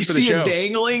 That makes it good for the show.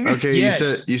 Dangling? Okay,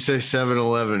 Yes. you say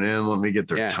 7-Eleven in. Let me get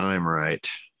their time right.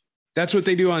 That's what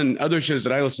they do on other shows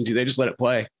that I listen to. They just let it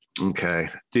play. Okay.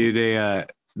 Dude,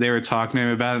 they were talking to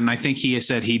him about it, and I think he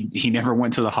said he never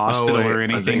went to the hospital or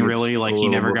anything really. Like he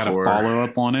never got a follow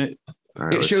up on it.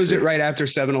 Right, it shows it right after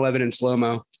 7-Eleven in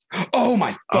slow-mo. Oh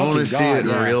my I want to God, see it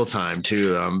in real time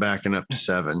too. I'm backing up to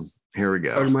 7. Here we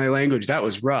go. Pardon my language. That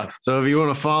was rough. So if you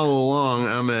want to follow along,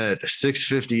 I'm at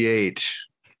 6:58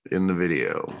 in the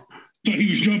video. He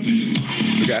was jumping.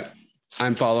 Okay.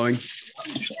 I'm following.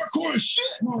 Hardcore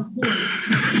shit.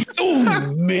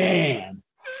 Oh man.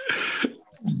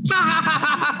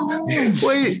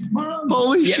 Wait,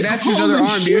 holy shit. That's his other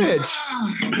arm, dude. shit.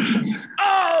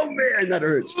 Oh man, that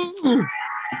hurts.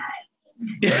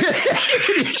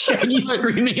 Shaggy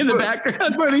screaming in the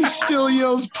background. But he still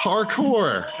yells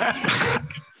parkour.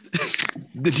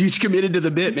 The dude's committed to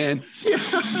the bit, man.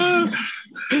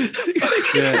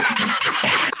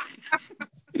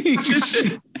 He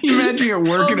just imagine you're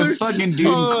working a fucking dude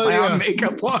in clown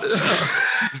makeup. So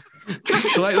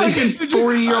Fucking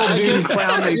 40-year-old dude in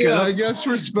clown makeup. Yeah, I guess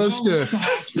you're supposed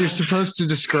to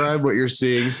describe what you're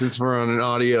seeing since we're on an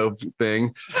audio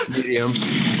thing medium.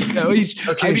 No, he's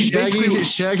Okay, I mean,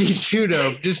 Shaggy's too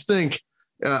dope. Just think.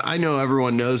 I know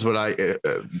everyone knows what I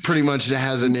pretty much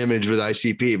has an image with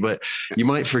ICP, but you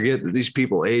might forget that these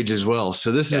people age as well.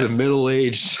 So this is a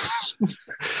middle-aged,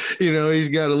 he's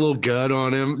got a little gut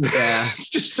on him. Yeah. It's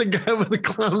just a guy with a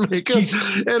clown makeup and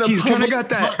he's kind of public got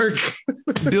that park.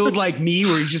 build like me,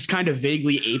 where he's just kind of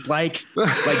vaguely ape-like,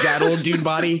 like that old dude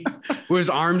body, where his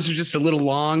arms are just a little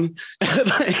long.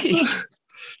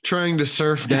 Trying to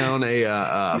surf down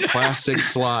a plastic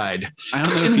slide. I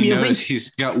don't know if you noticed,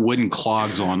 he's got wooden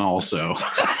clogs on also.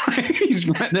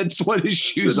 That's what his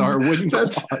shoes are, wooden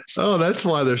clogs. Oh, that's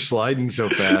why they're sliding so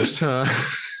fast, huh?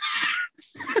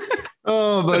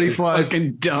 Oh, but he flies.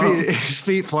 His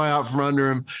feet fly out from under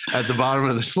him at the bottom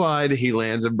of the slide. He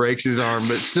lands and breaks his arm,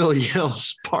 but still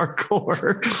yells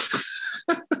parkour.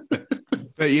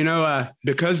 But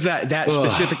because that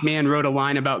specific man wrote a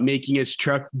line about making his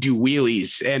truck do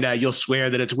wheelies, and you'll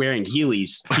swear that it's wearing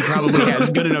Heelys, he probably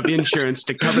has good enough insurance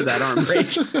to cover that arm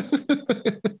break.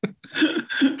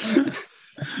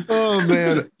 Oh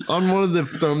man! On one of the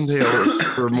thumbnails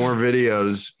for more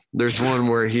videos, there's one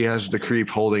where he has the creep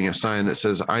holding a sign that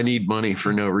says, "I need money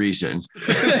for no reason."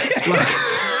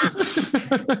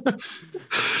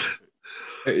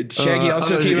 Shaggy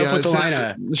also came up with the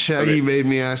line. Shaggy made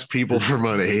me ask people for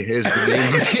money. Is the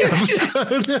name of the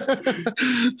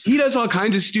episode. He does all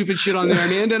kinds of stupid shit on there.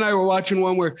 Amanda and I were watching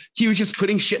one where he was just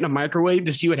putting shit in a microwave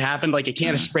to see what happened, like a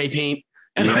can of spray paint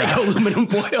and like aluminum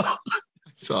foil.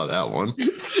 Saw that one.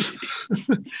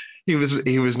 He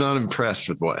was not impressed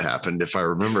with what happened, if I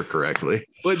remember correctly.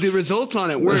 But the results on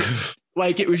it weren't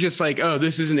like, it was just like, oh,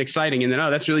 this isn't exciting, and then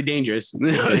that's really dangerous.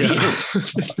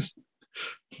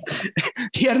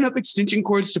 He had enough extension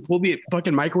cords to pull the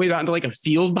fucking microwave out into like a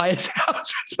field by his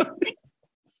house or something.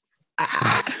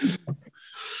 I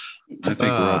think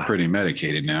we're all pretty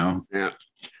medicated now. Yeah.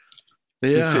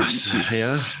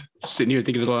 Sitting here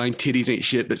thinking of the line, titties ain't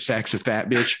shit, but sack's a fat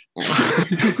bitch.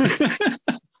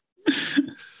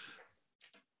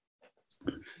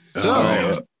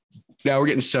 So now we're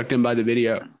getting sucked in by the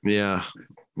video. Yeah.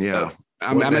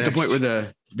 I'm at the point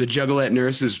where the juggalette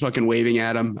nurse is fucking waving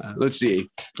at him. Let's see.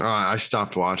 I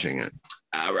stopped watching it.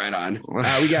 Right on.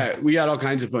 We got all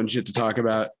kinds of fun shit to talk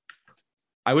about.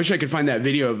 I wish I could find that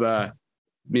video of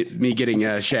me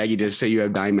getting Shaggy to say you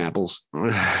have dime apples.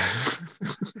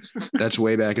 That's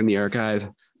way back in the archive.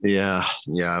 Yeah.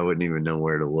 I wouldn't even know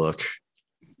where to look.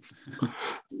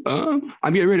 I'm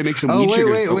getting ready to make some weed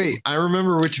sugar. Wait. I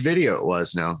remember which video it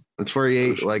was now. It's where he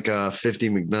ate like 50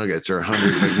 McNuggets or 100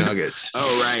 McNuggets.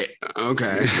 Oh, right.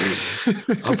 Okay.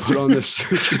 I'll put on this.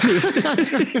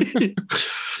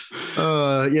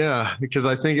 Yeah, because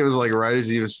I think it was like right as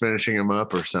he was finishing them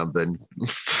up or something.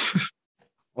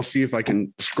 I'll see if I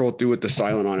can scroll through with the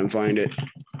silent on and find it.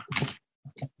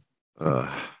 If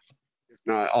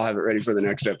not, I'll have it ready for the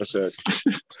next episode.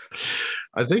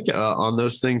 I think on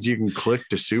those things you can click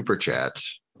to super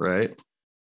chats, right?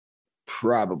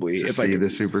 Probably. If I see the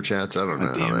super chats, I don't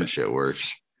know how that shit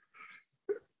works.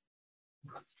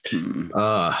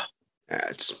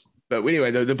 But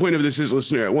anyway, the point of this is,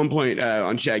 listener, at one point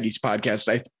on Shaggy's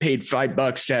podcast, I paid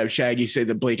 $5 to have Shaggy say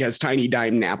that Blake has tiny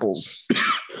dime apples.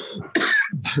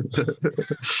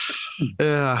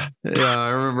 Yeah. I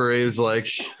remember he was like,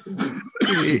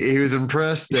 he was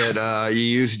impressed that you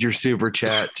used your super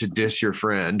chat to diss your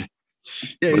friend.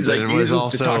 Yeah, he's like, he was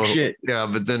also to talk shit. Yeah,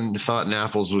 but then thought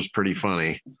apples was pretty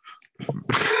funny.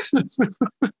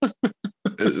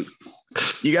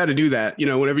 You got to do that.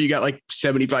 Whenever you got like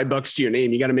 $75 to your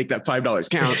name, you got to make that $5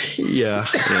 count. Yeah.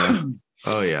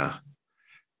 Oh, yeah.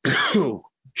 Oh,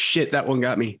 shit, that one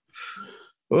got me.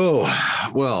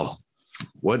 Oh, well,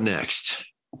 what next?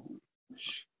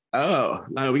 Oh,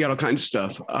 we got all kinds of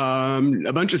stuff.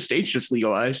 A bunch of states just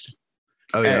legalized.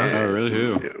 Oh, yeah. Oh, really?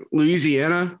 Who?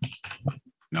 Louisiana.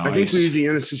 Nice. I think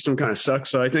Louisiana's system kind of sucks.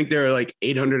 So I think they're like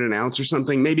 800 an ounce or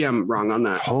something. Maybe I'm wrong on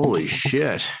that. Holy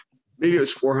shit. Maybe it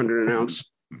was 400 an ounce.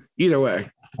 Either way.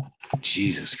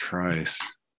 Jesus Christ.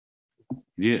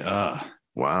 Yeah.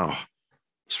 Wow.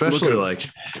 Especially like,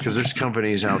 because there's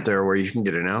companies out there where you can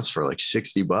get an ounce for like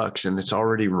 $60 and it's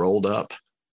already rolled up.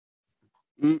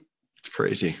 It's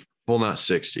crazy. Well, not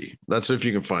 60. That's if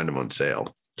you can find them on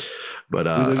sale. But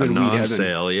We live a in weed heaven.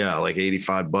 non-sale, yeah, like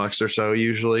 $85 or so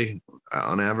usually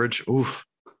on average. Oof,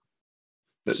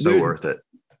 so worth it.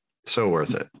 So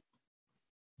worth it.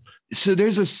 So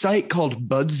there's a site called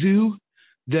Budzoo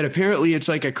that apparently it's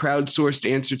like a crowdsourced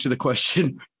answer to the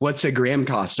question, what's a gram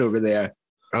cost over there?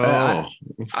 Oh,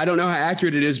 I don't know how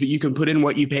accurate it is, but you can put in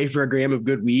what you pay for a gram of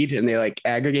good weed and they like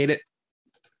aggregate it.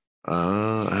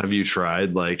 Have you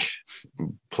tried like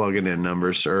plugging in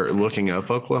numbers or looking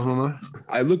up Oklahoma?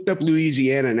 I looked up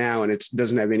Louisiana now and it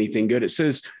doesn't have anything good. It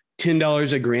says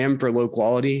 $10 a gram for low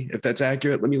quality. If that's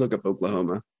accurate, let me look up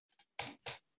Oklahoma.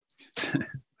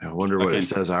 I wonder what it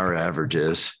says our average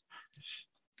is.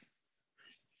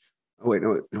 Oh, wait,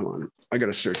 no, hold on. I got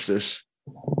to search this.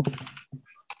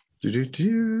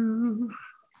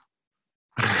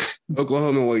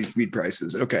 Oklahoma weed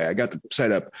prices. Okay, I got the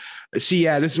site up. See,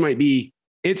 yeah, this might be,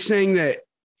 it's saying that,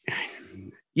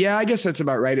 yeah, I guess that's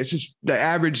about right. It's just the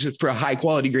average for a high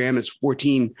quality gram is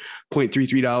 $14.33,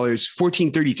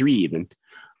 $14.33 even.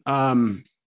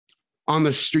 On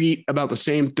the street, about the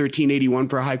same, $13.81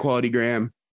 for a high quality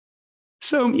gram.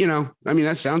 So, you know, I mean,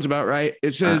 that sounds about right.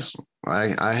 It says,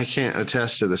 I can't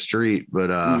attest to the street,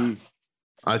 but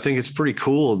I think it's pretty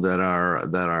cool that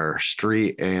our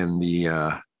street and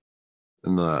the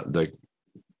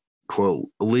quote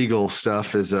legal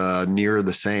stuff is near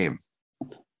the same.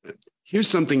 here's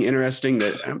something interesting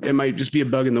that it might just be a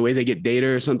bug in the way they get data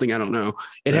or something. I don't know.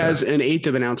 It has an eighth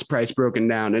of an ounce price broken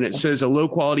down, and it says a low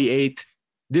quality eighth.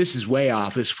 This is way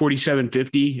off. It's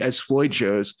 $47.50 as Floyd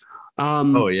shows.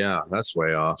 Oh yeah, that's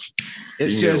way off.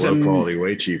 It says low quality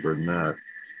way cheaper than that,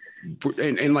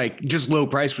 and like just low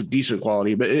price with decent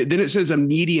quality. But then it says a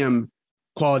medium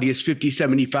quality is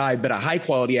 $50.75, but a high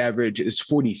quality average is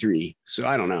 $43. So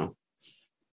I don't know.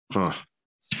 Huh.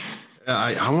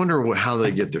 I wonder how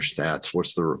they get their stats.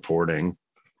 What's the reporting?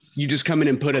 You just come in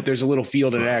and put it. There's a little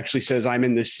field and it actually says I'm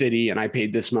in this city and I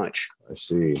paid this much. I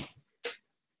see.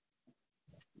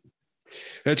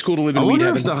 That's cool to live in. I weed wonder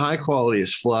heaven. if the high quality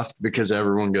is fluffed because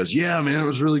everyone goes, yeah, man, it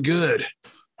was really good.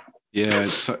 Yeah.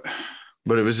 It's,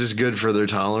 but it was just good for their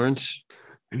tolerance.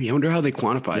 I mean, I wonder how they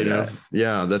quantify that.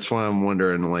 Yeah. That's why I'm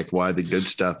wondering like why the good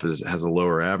stuff has a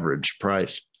lower average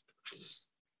price.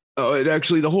 Oh, it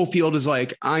actually, the whole field is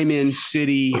like, I'm in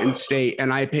city and state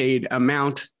and I paid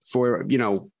amount for,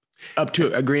 up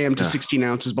to a gram to 16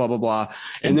 ounces, blah, blah, blah.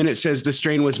 And then it says the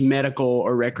strain was medical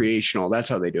or recreational. That's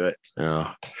how they do it.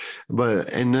 Yeah.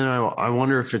 And then I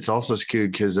wonder if it's also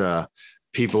skewed because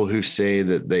people who say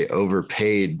that they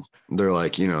overpaid, they're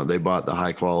like, they bought the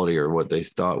high quality or what they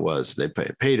thought was they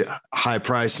paid a high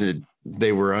price and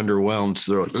they were underwhelmed.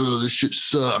 So they're like, oh, this shit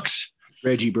sucks.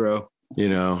 Reggie, bro.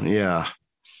 Yeah.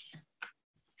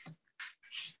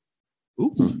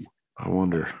 Ooh. I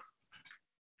wonder.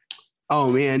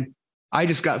 Oh man, I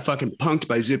just got fucking punked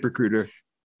by ZipRecruiter.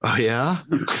 Oh yeah?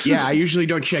 Yeah, I usually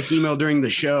don't check email during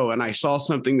the show, and I saw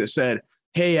something that said,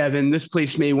 "Hey Evan, this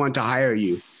place may want to hire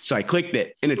you." So I clicked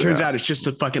it, and it turns out it's just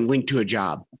a fucking link to a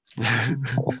job.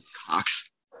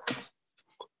 Cox.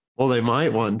 Well, they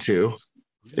might want to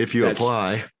if you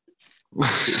apply.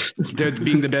 They're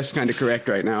being the best kind of correct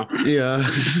right now. Yeah.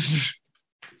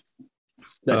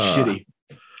 That's shitty.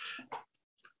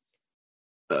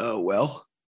 Well,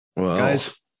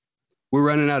 guys, we're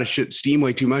running out of steam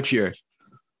way too much here.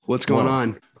 What's going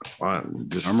on?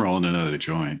 I'm rolling another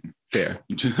joint. Fair.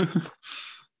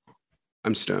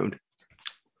 I'm stoned.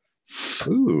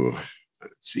 Ooh.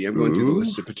 Let's see, I'm going through the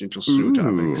list of potential snow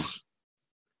topics.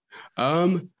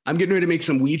 I'm getting ready to make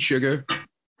some weed sugar.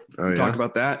 Talk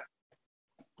about that.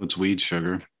 What's weed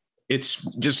sugar? It's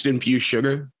just infused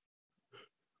sugar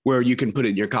where you can put it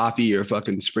in your coffee or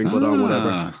fucking sprinkle it on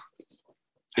whatever.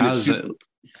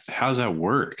 How's that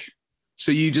work?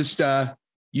 So you just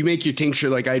you make your tincture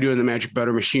like I do in the magic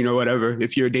butter machine or whatever.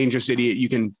 If you're a dangerous idiot, you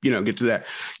can get to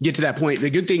that point. The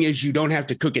good thing is you don't have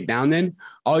to cook it down. Then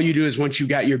all you do is once you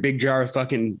got your big jar of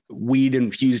fucking weed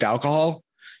infused alcohol,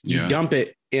 you dump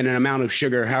it in an amount of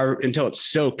sugar until it's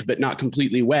soaked but not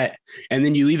completely wet, and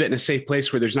then you leave it in a safe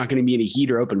place where there's not going to be any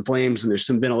heat or open flames, and there's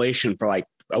some ventilation for like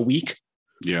a week.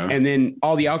 Yeah. And then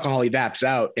all the alcohol evaps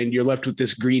out and you're left with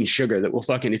this green sugar that will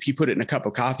fucking, if you put it in a cup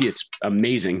of coffee, it's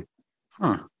amazing.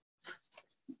 Huh.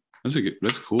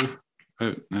 That's cool.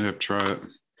 I have to try it.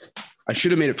 I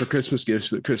should have made it for Christmas gifts,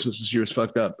 but Christmas this year was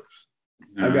fucked up.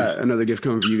 I've got another gift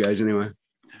coming for you guys anyway.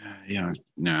 Yeah.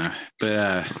 Nah.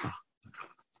 But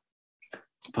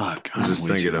fuck. I'm just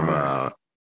thinking about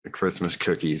Christmas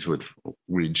cookies with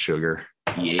weed sugar.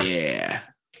 Yeah.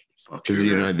 Because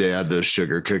they had those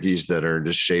sugar cookies that are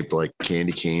just shaped like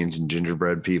candy canes and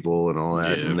gingerbread people and all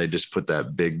that, and they just put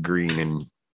that big green and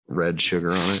red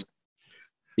sugar on it.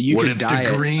 You what could if dye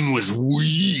the it. green was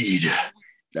weed?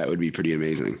 That would be pretty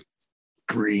amazing.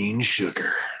 Green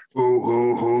sugar. Ho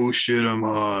ho ho! Shit, I'm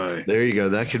high. There you go.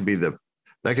 That could be the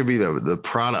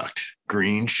product.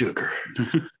 Green sugar.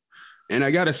 And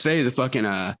I gotta say, the fucking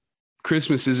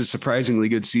Christmas is a surprisingly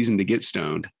good season to get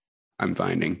stoned. I'm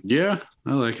finding. Yeah,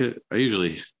 I like it. I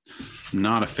usually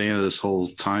not a fan of this whole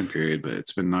time period, but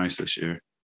it's been nice this year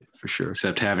For sure.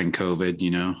 except having COVID,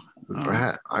 you know.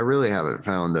 I really haven't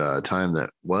found a time that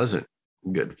wasn't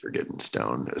good for getting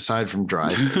stoned, aside from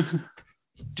driving.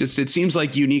 Just it seems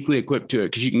like uniquely equipped to it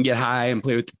because you can get high and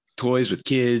play with toys with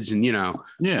kids, and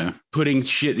Yeah. putting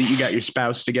shit that you got your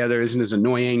spouse together isn't as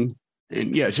annoying.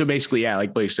 And yeah, so basically, yeah,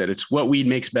 like Blake said, it's what weed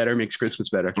makes better, makes Christmas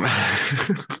better.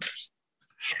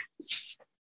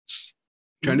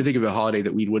 Trying to think of a holiday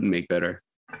that weed wouldn't make better.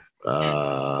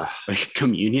 Like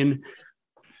communion.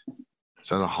 Is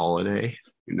that a holiday?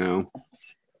 No.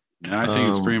 I think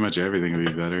it's pretty much everything would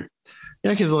be better.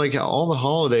 Yeah, because like all the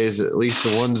holidays, at least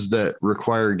the ones that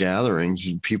require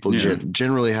gatherings, people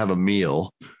generally have a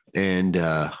meal. And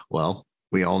well,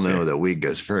 we all know that weed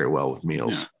goes very well with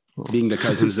meals. Being the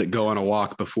cousins that go on a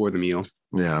walk before the meal.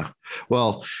 Yeah.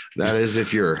 Well, that is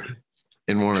if you're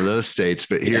in one of those states,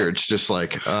 but here it's just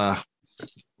like,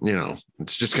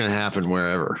 it's just going to happen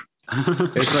wherever.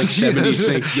 It's like 70s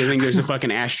Thanksgiving. There's a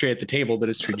fucking ashtray at the table, but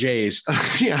it's for Jays.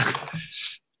 Yeah.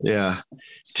 Yeah.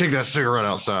 Take that cigarette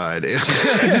outside.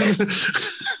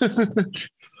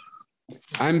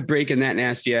 I'm breaking that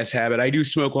nasty ass habit. I do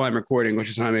smoke while I'm recording, which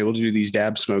is how I'm able to do these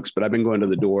dab smokes, but I've been going to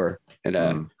the door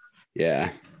and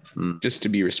just to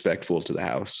be respectful to the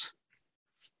house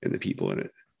and the people in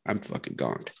it. I'm fucking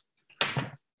gone.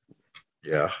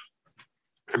 Yeah.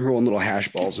 I'm rolling little hash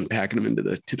balls and packing them into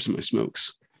the tips of my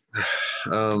smokes.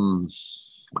 Oh,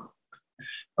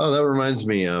 that reminds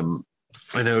me. An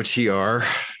OTR.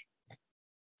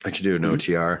 I could do an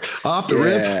OTR off the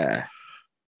rip.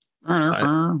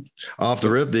 Off the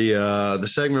rip. The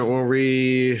segment where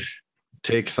we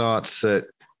take thoughts that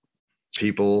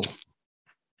people,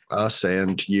 us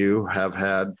and you, have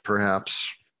had perhaps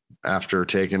after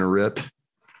taking a rip.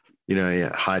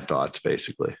 High thoughts,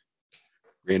 basically.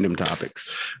 Random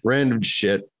topics. Random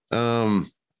shit.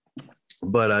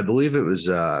 But I believe it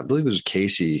was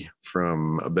Casey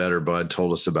from A Better Bud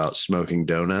told us about smoking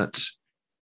donuts.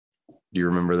 Do you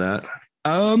remember that?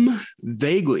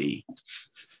 Vaguely.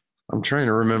 I'm trying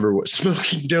to remember what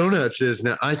smoking donuts is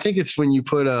now. I think it's when you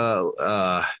put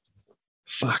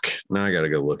fuck. Now I got to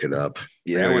go look it up.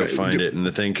 Yeah, I got to find it in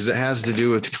the thing because it has to do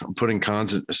with putting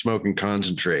smoking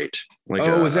concentrate. Like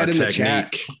was that in technique. the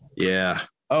chat? Yeah.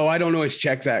 Oh, I don't always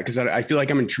check that because I feel like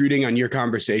I'm intruding on your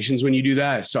conversations when you do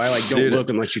that. So I don't look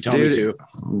unless you tell me to.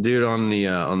 Dude, on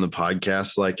the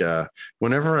podcast, like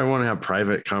whenever I want to have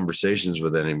private conversations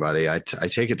with anybody, I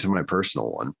take it to my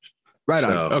personal one. Right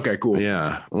on. Okay, cool.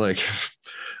 Yeah, like,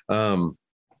 then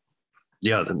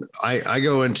I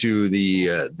go into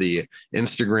the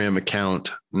Instagram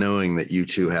account knowing that you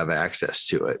two have access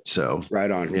to it. So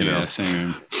right on.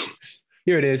 Same.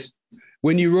 Here it is.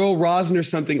 When you roll rosin or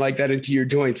something like that into your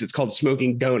joints, it's called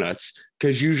smoking donuts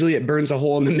because usually it burns a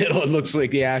hole in the middle. It looks like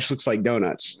the ash looks like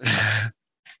donuts.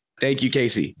 Thank you,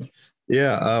 Casey.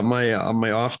 Yeah. My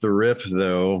off the rip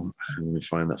though. Let me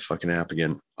find that fucking app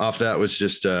again. Off that was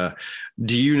just,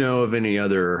 do you know of any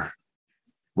other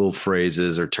little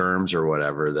phrases or terms or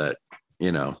whatever that,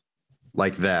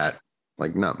 like that,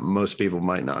 like not most people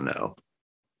might not know?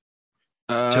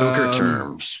 Toker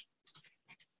terms.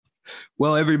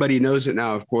 Well, everybody knows it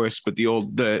now, of course, but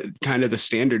the kind of the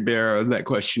standard bearer of that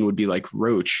question would be like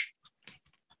roach.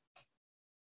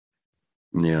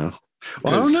 Yeah.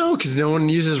 Well, I don't know because no one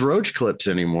uses roach clips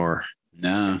anymore.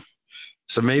 No.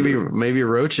 So maybe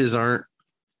roaches aren't.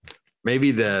 Maybe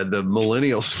the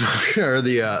millennials or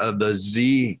the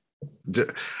Z.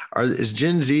 Is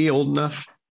Gen Z old enough?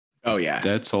 Oh yeah,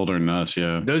 that's older than us.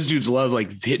 Yeah, those dudes love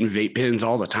like hitting vape pens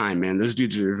all the time, man. Those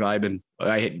dudes are vibing.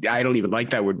 I don't even like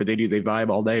that word, but they do. They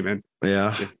vibe all day, man.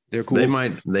 Yeah, they're cool. They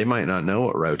might not know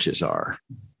what roaches are.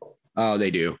 Oh, they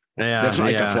do. Yeah, that's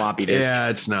like a floppy disk. Yeah,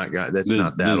 it's not. That's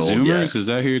not that old. Zoomers, yet. Is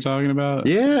that who you're talking about?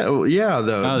 Yeah, yeah.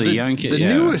 The young kids,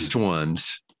 the newest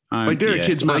ones. Like there are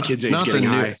kids my kids' age getting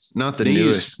high. Not the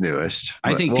newest.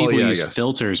 I think people use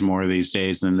filters more these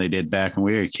days than they did back when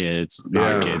we were kids.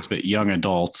 Not kids, but young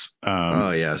adults.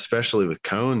 Oh yeah, especially with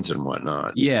cones and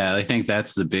whatnot. Yeah, I think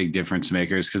that's the big difference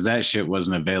makers because that shit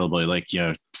wasn't available. Like,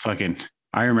 fucking.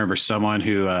 I remember someone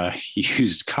who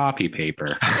used copy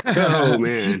paper. Oh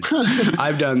man,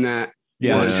 I've done that.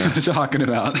 Yeah, that's what I'm talking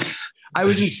about. I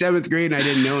was in 7th grade and I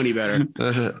didn't know any better.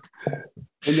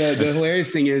 And the hilarious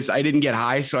thing is I didn't get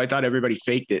high, so I thought everybody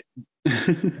faked it.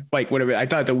 Like whatever. I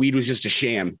thought the weed was just a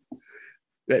sham.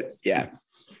 But yeah.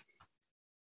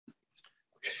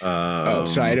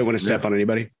 Sorry, I didn't want to step on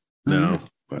anybody. No.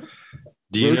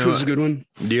 Do you Roach was a good one.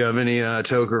 Do you have any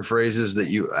toker phrases that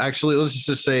you actually, let's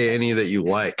just say any that you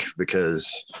like,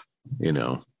 because who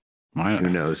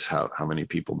knows how many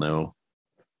people know.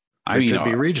 I mean, could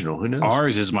be regional. Who knows?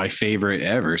 Ours is my favorite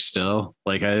ever still.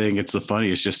 Like, I think it's the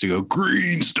funniest just to go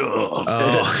green stuff.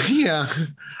 Oh, yeah.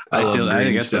 I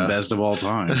think that's stuff. the best of all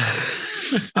time.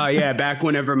 Oh yeah, back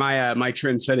whenever my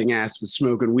trend-setting ass was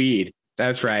smoking weed.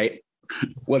 That's right.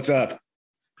 What's up?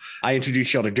 I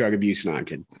introduced y'all to drug abuse. No, I'm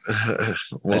kidding.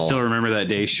 I still remember that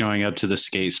day showing up to the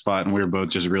skate spot and we were both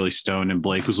just really stoned and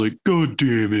Blake was like, God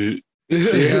damn it.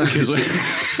 Yeah. You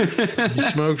You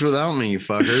smoked without me, you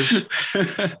fuckers.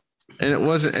 And it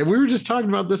wasn't, and we were just talking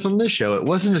about this on this show. It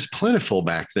wasn't as plentiful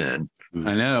back then.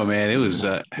 I know, man. It was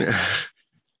I've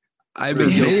been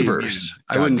guilty. Neighbors.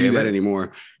 I wouldn't God do damn that it.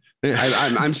 anymore.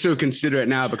 I'm so considerate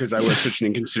now because I was such an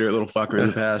inconsiderate little fucker in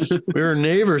the past. We were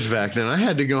neighbors back then. I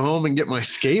had to go home and get my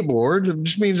skateboard. It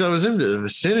just means I was in the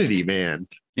vicinity, man.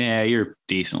 yeah, you're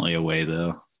decently away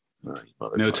though. Oh, you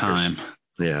No motherfuckers. time.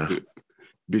 Yeah.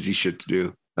 Busy shit to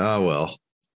do. Oh, well.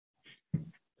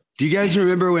 Do you guys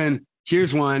remember when?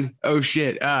 Here's one. Oh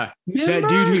shit. That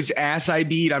dude whose ass I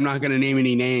beat, I'm not going to name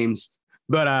any names,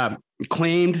 but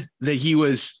claimed that he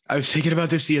was, I was thinking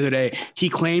about this the other day. He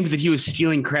claimed that he was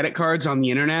stealing credit cards on the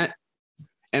internet.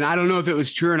 And I don't know if it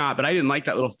was true or not, but I didn't like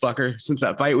that little fucker since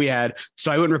that fight we had.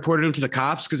 So I went and reported him to the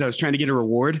cops because I was trying to get a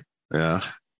reward. Yeah.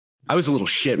 I was a little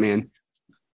shit, man.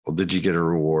 Well, did you get a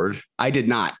reward? I did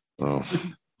not. Oh.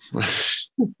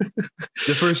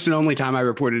 The first and only time I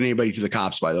reported anybody to the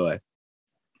cops, by the way. I'm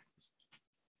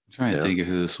trying Yeah. to think of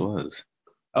who this was.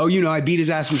 Oh, I beat his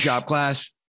ass in shop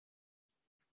class.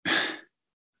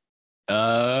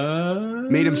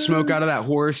 Made him smoke out of that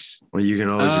horse. Well, you can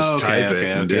always just type it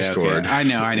in Discord. Okay. I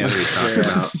know who he's talking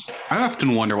about. I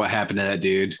often wonder what happened to that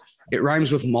dude. It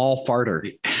rhymes with mall farter.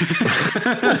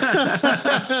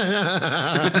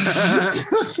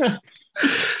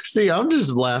 See, I'm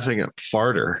just laughing at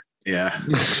farter. Yeah.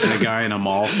 And a guy in a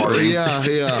mall farting. Yeah,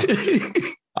 yeah.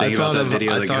 Think about that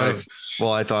video of the guy.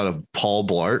 I thought of Paul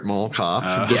Blart, Mall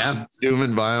Cop, Yeah.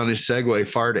 zooming by on his Segway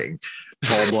farting.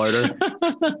 Paul Blarter.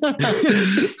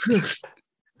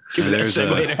 Give me that There's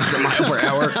segue a- an extra mile per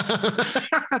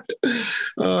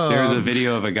hour. There's a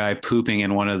video of a guy pooping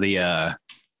in one of the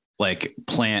like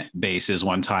plant bases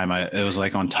one time. It was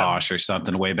like on Tosh or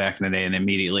something way back in the day. And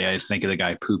immediately I just think of the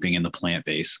guy pooping in the plant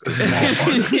base. 'Cause I'm all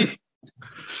farting.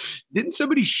 Didn't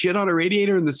somebody shit on a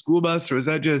radiator in the school bus, or was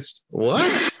that just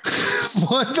What?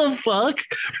 What the fuck?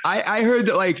 I heard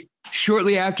that like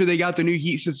shortly after they got the new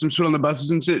heat systems put on the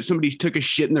buses and shit, somebody took a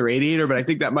shit in the radiator, but I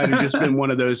think that might have just been one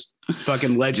of those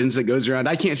fucking legends that goes around.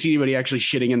 I can't see anybody actually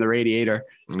shitting in the radiator.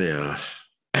 Yeah.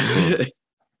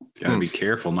 Gotta be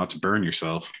careful not to burn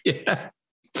yourself. Yeah.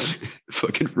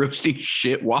 Fucking roasting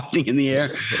shit wafting in the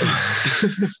air.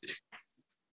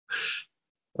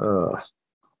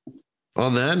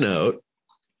 On that note,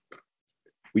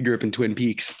 We grew up in Twin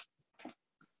Peaks.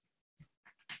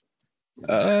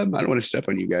 I don't want to step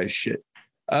on you guys. Shit.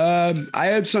 I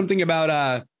had something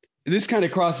about this kind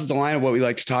of crosses the line of what we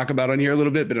like to talk about on here a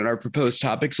little bit, but in our proposed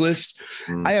topics list,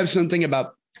 I have something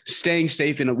about staying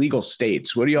safe in illegal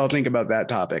states. What do y'all think about that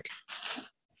topic?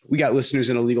 We got listeners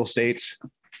in illegal states.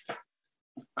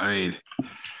 I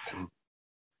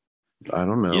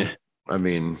don't know. Yeah. I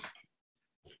mean,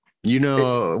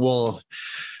 well,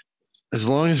 as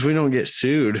long as we don't get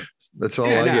sued, that's all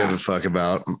I give a fuck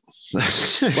about.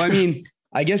 Well, I mean,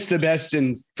 I guess the best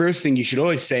and first thing you should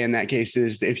always say in that case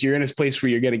is if you're in a place where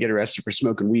you're going to get arrested for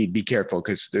smoking weed, be careful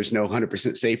because there's no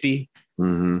 100% safety.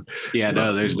 Mm-hmm. Yeah,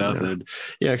 no, there's nothing.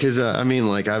 Yeah, because I mean,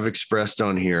 like I've expressed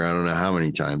on here, I don't know how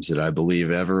many times that I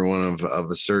believe everyone of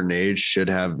a certain age should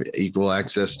have equal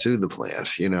access to the plant.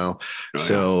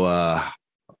 So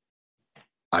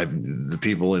the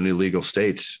people in illegal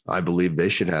states, I believe they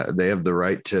have the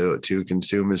right to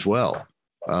consume as well.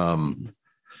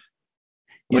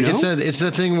 It's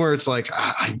the thing where it's like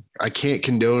I can't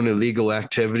condone illegal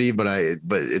activity, but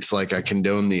it's like I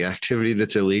condone the activity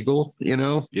that's illegal.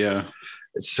 Yeah,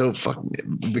 it's so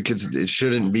fucking because it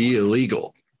shouldn't be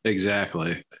illegal.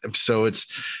 exactly. So it's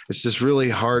this really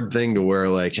hard thing to where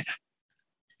like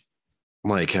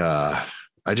I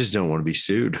just don't want to be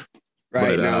sued.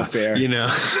 Right. But, now, fair.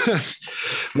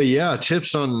 But yeah,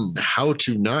 tips on how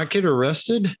to not get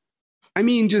arrested. I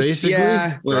mean, just, Basically,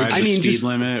 yeah. Drive I the mean, speed just,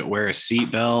 limit, wear a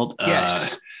seatbelt.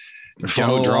 yes.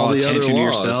 Follow Don't draw all the other attention to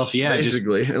laws, yourself. Yeah, just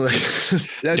basically.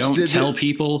 That's don't tell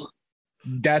people.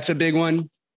 That's a big one.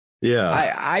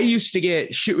 Yeah. I used to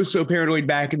get shit was so paranoid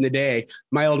back in the day.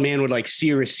 My old man would like see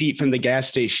a receipt from the gas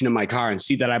station in my car and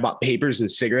see that I bought papers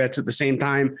and cigarettes at the same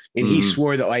time. And he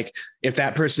swore that like if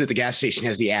that person at the gas station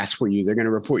has the ass for you, they're going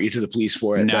to report you to the police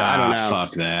for it. No, I don't know.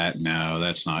 Fuck that. No,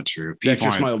 that's not true. That's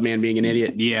just my old man being an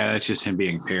idiot. Yeah, that's just him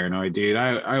being paranoid, dude.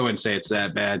 I wouldn't say it's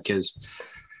that bad because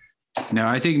no,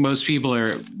 I think most people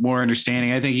are more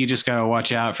understanding. I think you just got to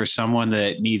watch out for someone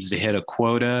that needs to hit a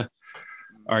quota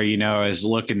or, is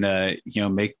looking to,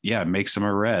 make some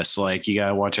arrests. Like you got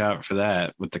to watch out for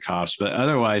that with the cops. But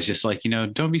otherwise, just like,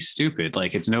 don't be stupid.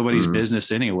 Like it's nobody's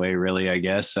business anyway, really, I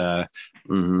guess. Don't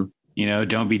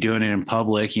be doing it in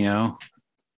public, I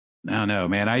don't know,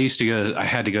 man. I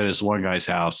had to go to this one guy's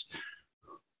house.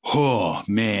 Oh,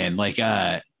 man. Like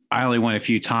I only went a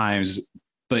few times,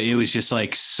 but it was just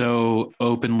like so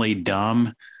openly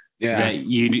dumb. Yeah. That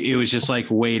it was just like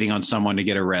waiting on someone to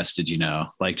get arrested,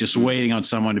 like just waiting on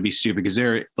someone to be stupid because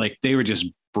they were just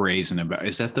brazen about.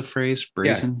 Is that the phrase?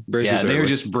 Brazen? Yeah, they were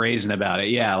just brazen about it.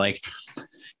 Yeah. Like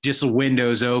just the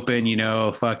windows open,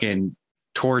 fucking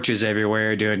torches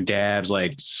everywhere, doing dabs,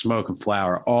 like smoking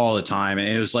flower all the time. And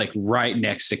it was like right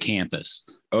next to campus.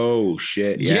 Oh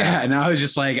shit. Yeah. And I was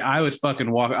just like, I would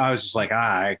fucking walk. I was just like,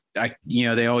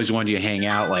 they always wanted you to hang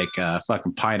out like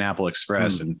fucking Pineapple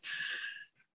Express. And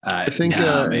I think,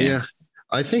 I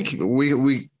think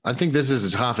I think this is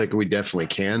a topic we definitely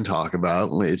can talk about.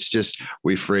 It's just,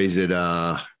 we phrase it,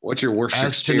 what's your worst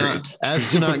experience?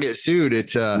 As to not get sued.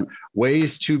 It's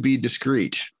ways to be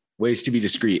discreet. Ways to be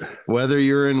discreet. Whether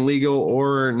you're in legal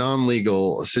or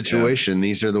non-legal situation,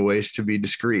 these are the ways to be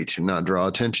discreet and not draw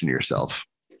attention to yourself.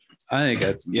 I think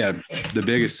that's, the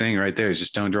biggest thing right there is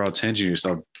just don't draw attention to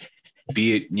yourself.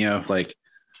 Be it, like,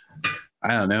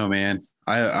 I don't know, man.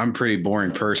 I'm a pretty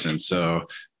boring person. So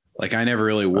like, I never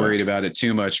really worried about it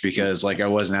too much because like I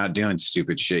wasn't out doing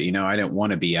stupid shit. I didn't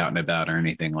want to be out and about or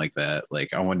anything like that.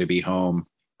 Like I wanted to be home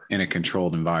in a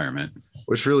controlled environment.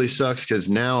 Which really sucks. Cause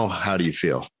now how do you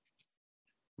feel?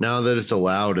 Now that it's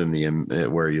allowed in the,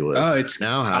 where you live?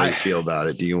 Oh, how do you feel about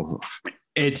it?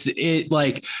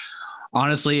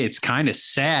 Honestly, it's kind of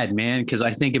sad, man, because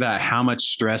I think about how much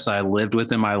stress I lived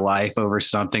with in my life over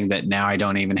something that now I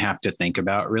don't even have to think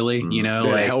about really, that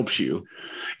like helps you.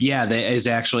 Yeah,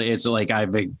 it's like I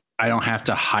don't have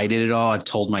to hide it at all. I've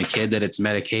told my kid that it's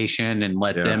medication and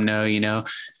let them know,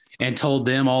 and told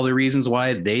them all the reasons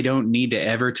why they don't need to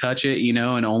ever touch it,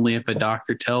 and only if a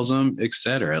doctor tells them, et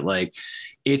cetera. Like,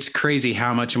 it's crazy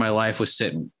how much of my life was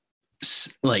sitting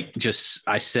like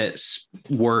I sit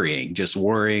worrying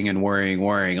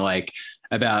like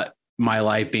about my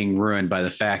life being ruined by the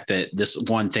fact that this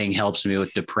one thing helps me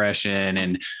with depression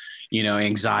and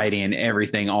anxiety and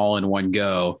everything all in one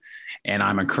go, and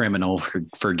I'm a criminal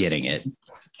for getting it.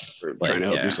 For trying to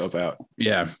help yourself out.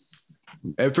 Yeah.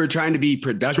 And for trying to be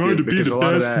productive. Trying to be the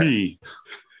best me.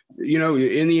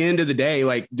 In the end of the day,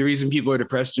 like the reason people are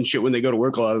depressed and shit when they go to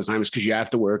work a lot of the time is because you have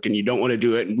to work and you don't want to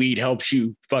do it. And weed helps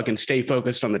you fucking stay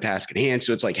focused on the task at hand.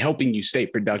 So it's like helping you stay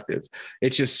productive.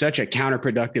 It's just such a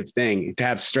counterproductive thing to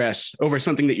have stress over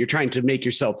something that you're trying to make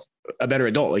yourself a better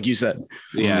adult, like you said.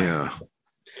 Yeah.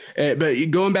 But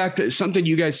going back to something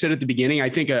you guys said at the beginning, I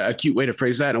think a cute way to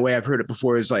phrase that, in a way I've heard it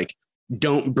before, is like,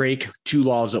 don't break two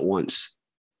laws at once.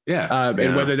 And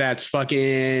whether that's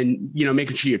fucking,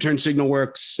 making sure your turn signal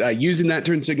works, using that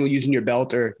turn signal, using your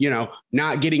belt, or,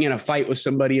 not getting in a fight with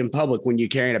somebody in public when you're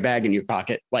carrying a bag in your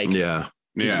pocket. Like,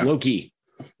 low key.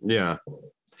 Yeah.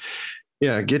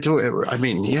 Get to it. I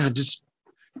mean, just,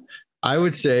 I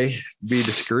would say be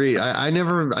discreet. I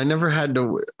never had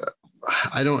to,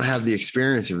 I don't have the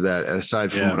experience of that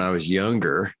aside from when I was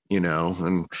younger,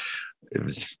 and it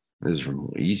was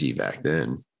easy back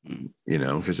then.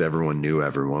 Because everyone knew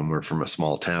everyone. We're from a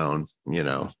small town, you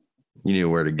knew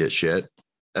where to get shit.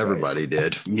 Everybody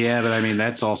did. Yeah. But I mean,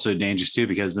 that's also dangerous too,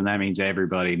 because then that means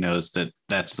everybody knows that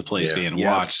that's the place being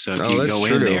watched. So if you go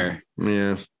in there.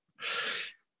 Yeah.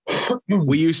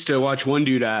 We used to watch one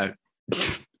dude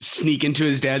sneak into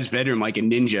his dad's bedroom like a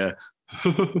ninja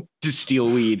to steal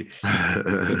weed.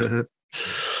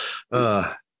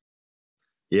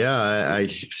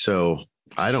 So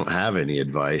I don't have any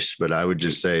advice, but I would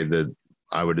just say that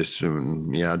I would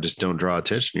assume, just don't draw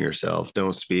attention to yourself.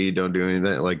 Don't speed. Don't do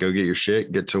anything. Like, go get your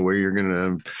shit, get to where you're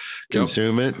going to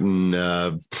consume it,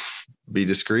 and be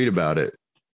discreet about it.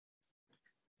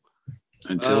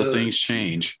 Until things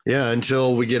change. Yeah,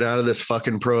 until we get out of this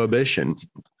fucking prohibition.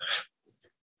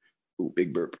 Ooh,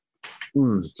 big burp.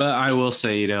 But I will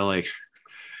say, like,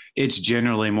 it's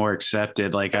generally more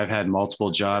accepted. Like, I've had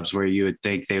multiple jobs where you would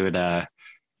think they would,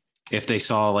 if they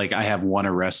saw, like, I have one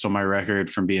arrest on my record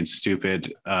from being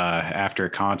stupid after a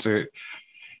concert,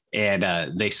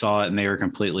 and they saw it and they were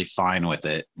completely fine with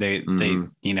it. They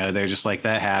they're just like,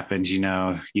 that happened, you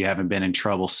haven't been in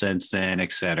trouble since then,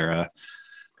 etc.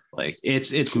 Like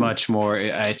it's much more,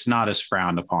 it's not as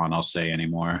frowned upon, I'll say,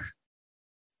 anymore.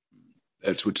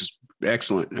 That's which is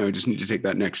excellent. I just need to take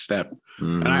that next step.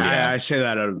 And I say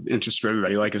that out of interest for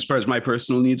everybody. Like, as far as my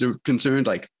personal needs are concerned,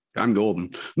 like, I'm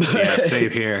golden. Yeah,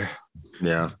 same here.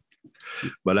 Yeah.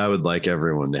 But I would like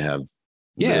everyone to have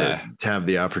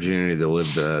the opportunity to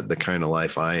live the kind of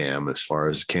life I am as far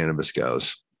as cannabis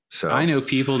goes. So I know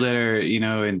people that are,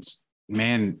 and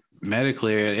man,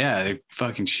 medically, their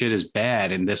fucking shit is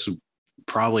bad, and this would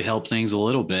probably help things a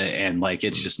little bit, and like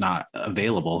it's just not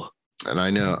available. And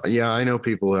I know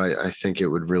people I think it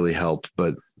would really help,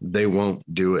 but they won't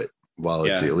do it while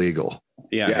it's illegal.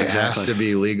 Yeah, it has to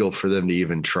be legal for them to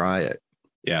even try it.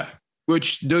 Yeah.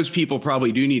 Which those people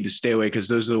probably do need to stay away, because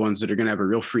those are the ones that are going to have a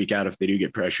real freak out if they do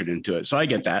get pressured into it. So I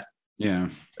get that. Yeah.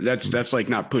 That's like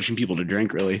not pushing people to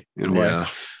drink, really, in a way.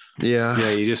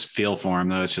 Yeah. You just feel for them,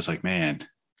 though. It's just like, man,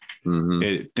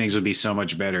 things would be so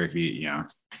much better if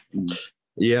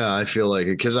Yeah, I feel like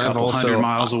it, because I've also 100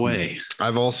 miles away.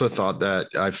 I've also thought that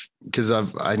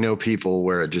I know people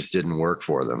where it just didn't work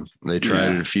for them. They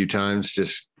tried it a few times,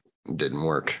 just didn't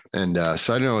work. And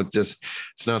so I know it's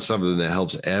not something that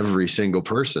helps every single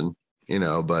person,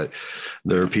 but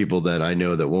there are people that I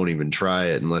know that won't even try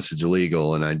it unless it's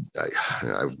illegal. And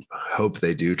I hope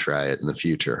they do try it in the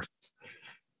future,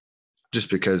 just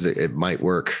because it might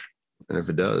work. And if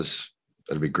it does,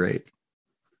 that'd be great.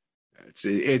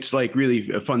 It's like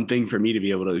really a fun thing for me to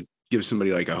be able to give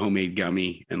somebody like a homemade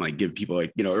gummy and like give people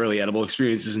like, early edible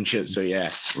experiences and shit. So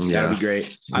that'd be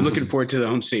great. I'm looking forward to the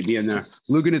home state being there.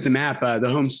 Looking at the map, the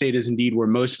home state is indeed where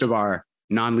most of our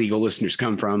non-legal listeners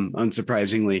come from,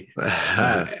 unsurprisingly.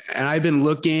 And I've been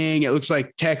looking, it looks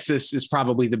like Texas is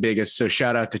probably the biggest. So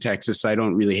shout out to Texas. I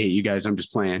don't really hate you guys. I'm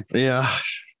just playing. Yeah.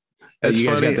 You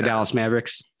guys got the Dallas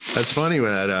Mavericks. That's funny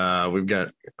that we've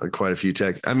got quite a few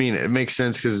I mean, it makes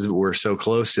sense because we're so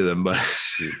close to them, but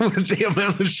with the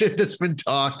amount of shit that's been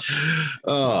talked,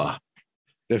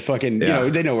 they're fucking,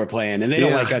 they know we're playing, and they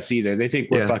don't like us either. They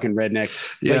think we're fucking rednecks.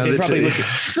 Yeah, like they probably look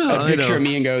at a picture of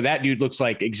me and go, that dude looks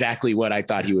like exactly what I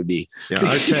thought he would be.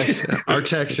 Yeah, our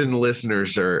Texan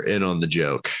listeners are in on the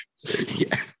joke.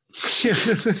 Yeah.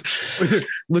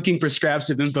 Looking for scraps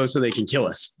of info so they can kill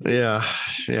us. Yeah,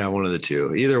 one of the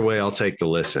two. Either way, I'll take the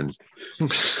listen. I'm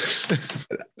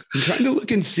trying to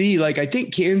look and see. Like, I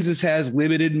think Kansas has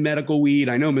limited medical weed.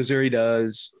 I know Missouri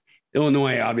does.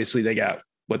 Illinois, obviously, they got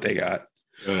what they got.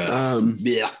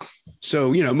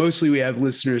 So mostly we have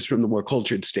listeners from the more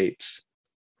cultured states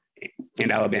and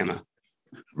Alabama,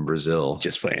 Brazil.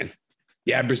 Just playing.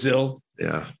 Yeah, Brazil.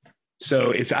 Yeah.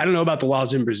 So if I don't know about the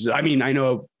laws in Brazil, I mean, I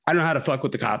know how to fuck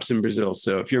with the cops in Brazil.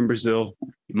 So if you're in Brazil,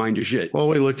 mind your shit. Well,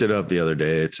 we looked it up the other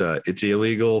day. It's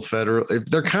illegal federal.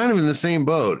 They're kind of in the same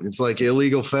boat. It's like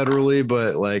illegal federally,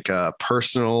 but like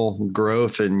personal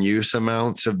growth and use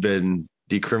amounts have been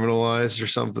decriminalized or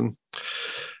something.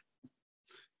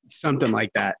 Something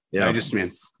like that. Yeah. I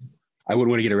wouldn't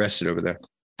want to get arrested over there.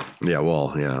 Yeah.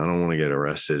 Well, yeah, I don't want to get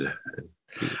arrested.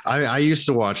 I used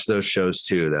to watch those shows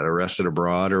too, that Arrested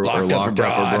Abroad or Locked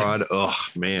Up Abroad. Oh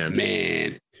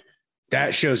man.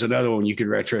 That show's another one you could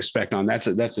retrospect on. That's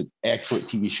an excellent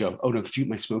TV show. Oh no, could you eat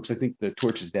my smokes? I think the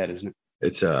torch is dead, isn't it?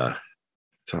 It's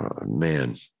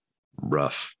man,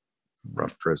 rough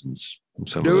prisons in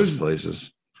some of those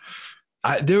places.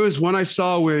 There was one I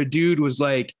saw where a dude was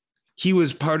like, he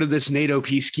was part of this NATO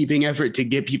peacekeeping effort to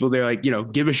get people there, like,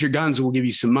 give us your guns and we'll give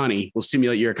you some money. We'll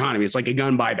stimulate your economy. It's like a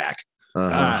gun buyback.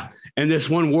 And this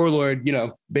one warlord,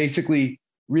 basically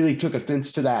really took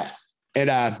offense to that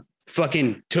and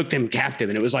fucking took them captive.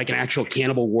 And it was like an actual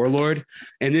cannibal warlord.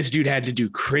 And this dude had to do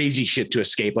crazy shit to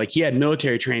escape. Like, he had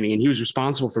military training and he was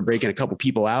responsible for breaking a couple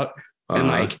people out. And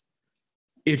like,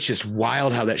 it's just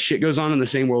wild how that shit goes on in the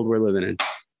same world we're living in.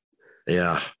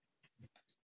 Yeah.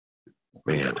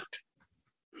 Man.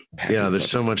 Yeah, there's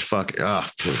so much fucking.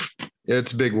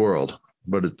 It's a big world,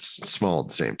 but it's small at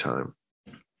the same time.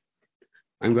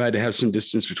 I'm glad to have some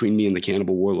distance between me and the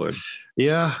cannibal warlord.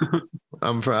 Yeah,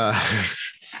 I'm glad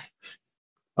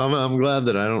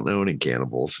that I don't know any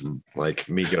cannibals, and like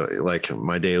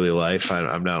my daily life,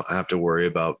 I'm not have to worry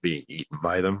about being eaten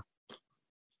by them.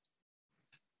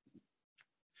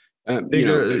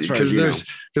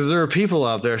 Because there are people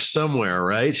out there somewhere,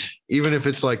 right? Even if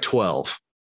it's like 12.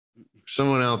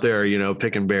 Someone out there,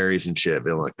 picking berries and shit,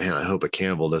 being like, man, I hope a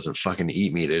cannibal doesn't fucking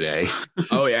eat me today.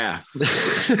 Oh, yeah.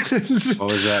 What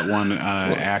was that one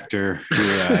actor who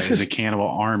is a cannibal,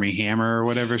 Army Hammer or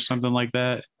whatever, something like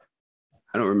that?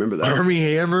 I don't remember that. Army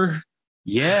Hammer?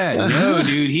 Yeah, no,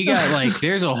 dude. He got like,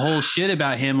 there's a whole shit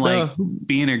about him like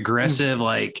being aggressive.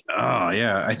 Like, oh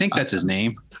yeah, I think that's his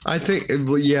name. I think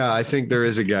there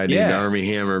is a guy named Army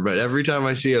Hammer, but every time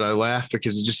I see it, I laugh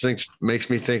because it just makes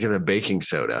me think of the baking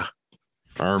soda.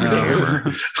 Army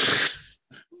Hammer.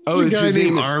 Oh, it's his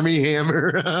name is Army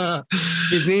Hammer.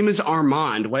 His name is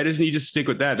Armand. Why doesn't he just stick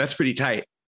with that? That's pretty tight.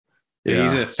 Yeah,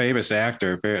 he's a famous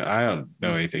actor. I don't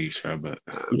know anything he's from, but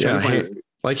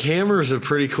like Hammer is a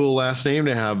pretty cool last name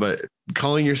to have, but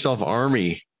calling yourself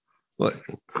Army, what?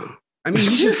 I mean,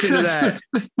 he's just into that.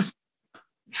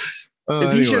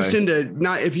 If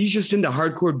he's just into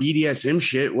hardcore BDSM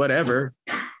shit, whatever.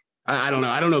 I don't know.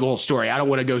 I don't know the whole story. I don't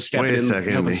want to go step in. Wait a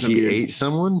second. He ate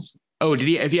someone? Oh, did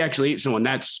he? If he actually ate someone,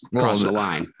 that's crossing the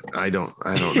line. I don't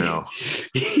know.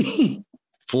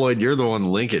 Floyd, you're the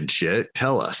one linking shit.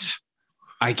 Tell us.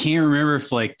 I can't remember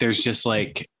if like there's just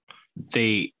like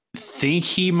they think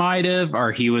he might have,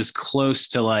 or he was close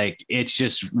to like, it's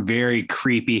just very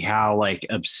creepy how like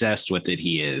obsessed with it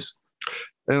he is.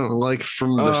 Like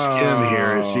from the skim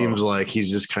here, it seems like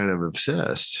he's just kind of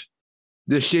obsessed.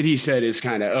 The shit he said is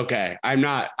kind of okay. I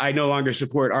no longer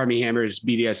support Army Hammer's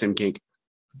BDSM kink.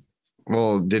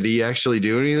 Well, did he actually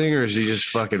do anything, or is he just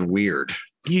fucking weird?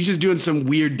 He's just doing some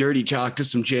weird dirty talk to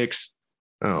some chicks.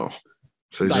 Oh,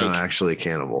 so he's not actually a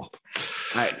cannibal.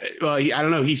 I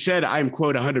don't know. He said, "I'm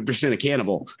quote 100% a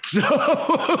cannibal." So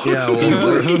yeah,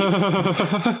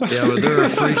 but there are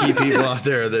freaky people out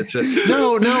there that said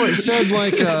no. It said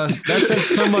like that said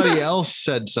somebody else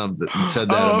said something. Said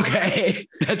that. Oh, okay,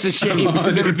 that's a shame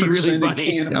because it would be really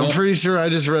funny. I'm pretty sure I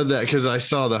just read that because I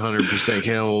saw the 100%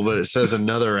 cannibal, but it says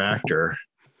another actor.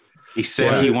 He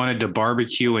said he wanted to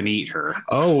barbecue and eat her.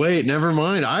 Oh, wait, never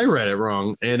mind. I read it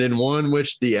wrong. And in one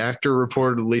which the actor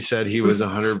reportedly said he was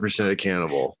 100% a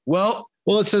cannibal. Well,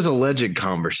 it says alleged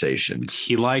conversations.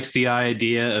 He likes the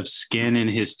idea of skin in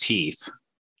his teeth.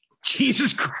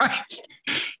 Jesus Christ.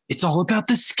 It's all about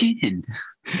the skin.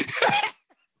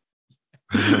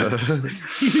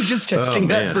 You're just testing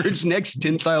that bird's next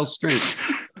tensile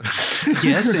strength.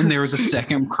 Yes, and there was a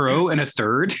second crow and a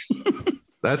third.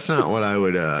 That's not what I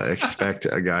would expect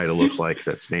a guy to look like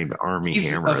that's named Army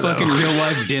Hammer. A fucking real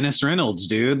life Dennis Reynolds,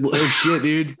 dude. Oh shit,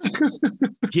 dude.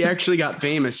 He actually got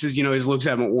famous. His looks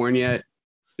haven't worn yet.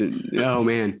 Oh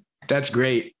man, that's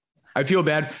great. I feel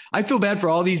bad for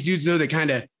all these dudes though that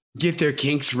kind of get their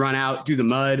kinks run out through the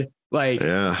mud. Like,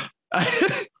 yeah.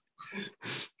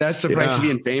 That's the price of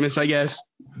being famous, I guess.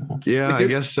 Yeah, like I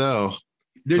guess so.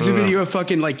 There's a video of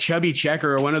fucking like Chubby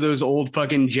Checker or one of those old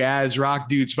fucking jazz rock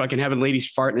dudes fucking having ladies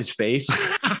fart in his face.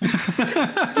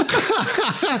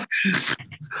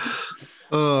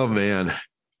 Oh man.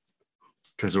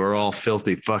 Because we're all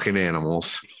filthy fucking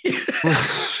animals.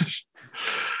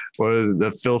 What is it?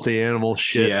 The filthy animal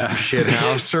shit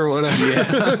house or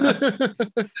whatever.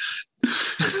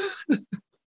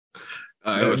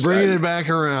 Yeah. Bringing it back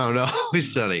around.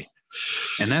 Always sunny.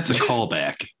 And that's a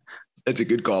callback. That's a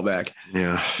good callback.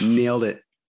 Yeah. Nailed it.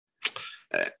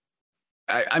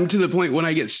 I'm to the point when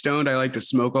I get stoned, I like to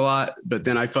smoke a lot, but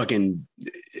then I'm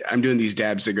doing these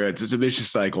dab cigarettes. It's a vicious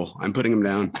cycle. I'm putting them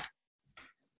down.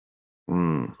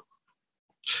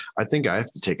 I think I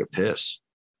have to take a piss.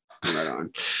 Right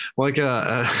on. Like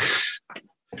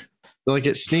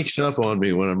it sneaks up on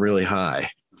me when I'm really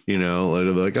high, it'll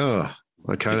be like, oh,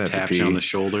 I kind of have to pee. You on the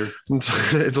shoulder.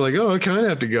 It's like, oh, I kind of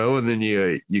have to go. And then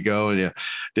you go and you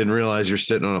didn't realize you're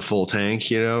sitting on a full tank,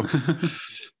 Well,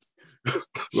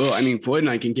 I mean, Floyd and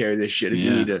I can carry this shit if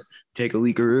you need to take a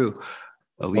leakaroo.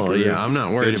 I'm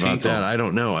not worried about that. I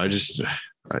don't know. I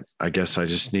guess I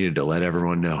just needed to let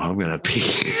everyone know I'm going to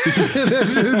pee.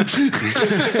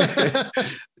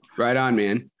 Right on,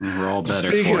 man. We're all better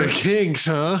Speaking for of it. kinks,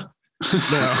 huh?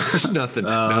 No, nothing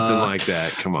like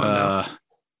that. Come on now.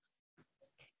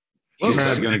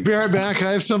 Be right back.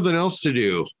 I have something else to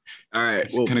do. All right.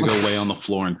 He's going to go lay on the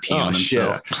floor and pee on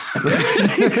himself.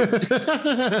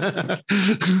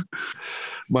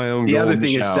 My own. The other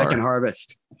thing shower. is Second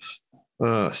Harvest.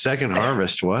 Second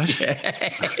Harvest. What?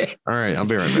 All right. I'll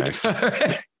be right back.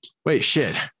 Right. Wait,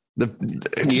 shit.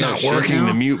 It's not working.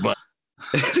 The mute button.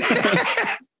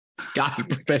 God,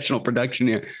 professional production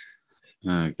here.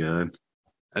 Oh, God.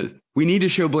 We need to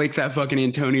show Blake that fucking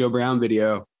Antonio Brown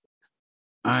video.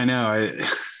 I know.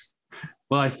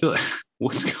 I feel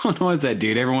what's going on with that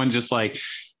dude? Everyone's just like,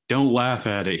 don't laugh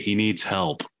at it. He needs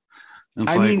help.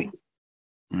 I mean,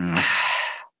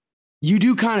 you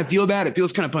do kind of feel bad. It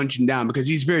feels kind of punching down because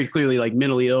he's very clearly like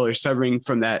mentally ill or suffering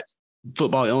from that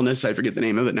football illness. I forget the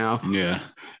name of it now. Yeah.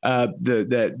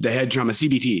 The head trauma,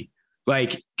 CBT,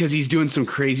 like, because he's doing some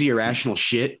crazy irrational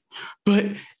shit. But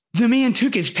The man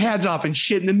took his pads off and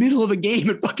shit in the middle of a game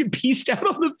and fucking pieced out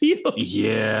on the field.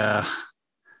 Yeah.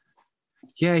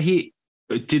 Yeah.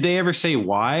 Did they ever say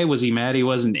why? Was he mad he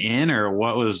wasn't in, or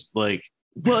what was like?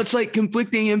 Well, it's like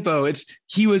conflicting info.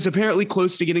 He was apparently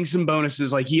close to getting some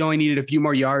bonuses. Like he only needed a few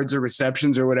more yards or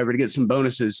receptions or whatever to get some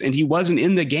bonuses. And he wasn't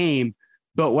in the game.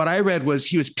 But what I read was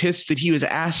he was pissed that he was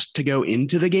asked to go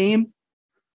into the game.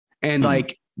 And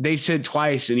like they said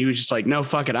twice, and he was just like, no,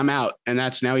 fuck it, I'm out. And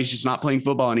now he's just not playing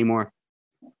football anymore.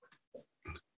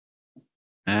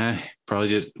 Probably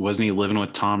just wasn't he living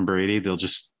with Tom Brady? They'll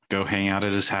just go hang out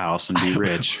at his house and be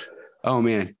rich. Oh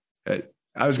man.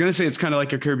 I was going to say it's kind of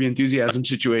like a Curb Your Enthusiasm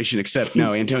situation, except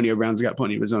no, Antonio Brown's got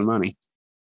plenty of his own money.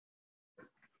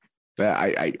 But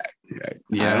I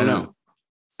don't know.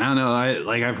 I don't know.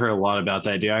 I've heard a lot about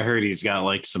that dude. I heard he's got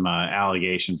like some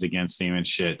allegations against him and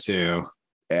shit too.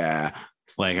 Yeah.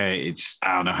 Like I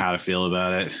don't know how to feel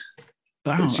about it.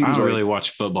 But I don't like, really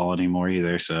watch football anymore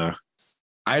either. So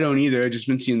I don't either. I've just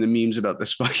been seeing the memes about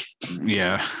this fucking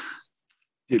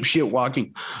shit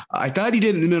walking. I thought he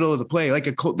did it in the middle of the play. Like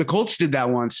the Colts did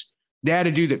that once. They had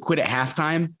a dude that quit at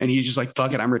halftime and he's just like,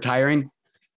 fuck it, I'm retiring.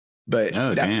 But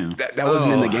that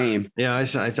wasn't in the game. Yeah, I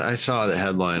saw the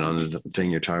headline on the thing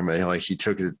you're talking about. Like he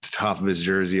took the top of his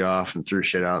jersey off and threw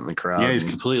shit out in the crowd. Yeah, he's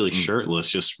completely shirtless,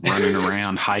 just running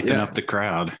around, hyping up the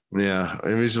crowd. Yeah,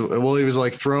 he was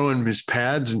like throwing his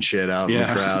pads and shit out in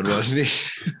the crowd, wasn't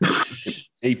he?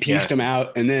 He pieced him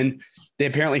out, and then they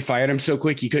apparently fired him so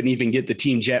quick he couldn't even get the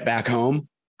team jet back home.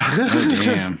 Oh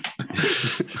damn!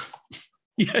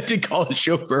 He had to call a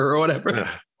chauffeur or whatever.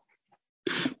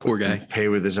 Poor guy. Pay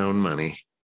with his own money.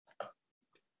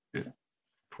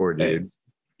 Poor dude.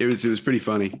 It was pretty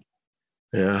funny.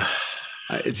 Yeah.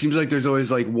 It seems like there's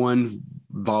always like one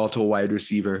volatile wide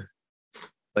receiver,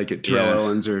 like at Terrell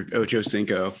Owens or Ocho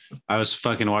Cinco. I was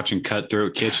fucking watching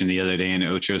Cutthroat Kitchen the other day, and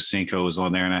Ocho Cinco was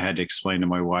on there, and I had to explain to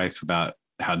my wife about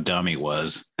how dumb he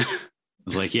was. I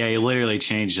was like, yeah, he literally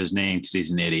changed his name because he's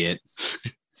an idiot.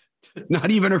 Not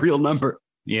even a real number.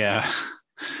 Yeah.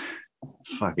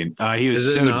 Fucking he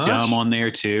was so dumb on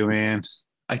there too, man.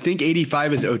 I think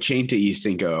 85 is Ochenta y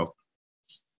Cinco.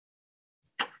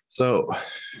 So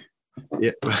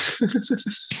yeah.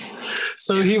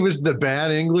 So he was the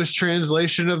bad English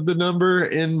translation of the number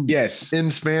in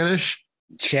Spanish.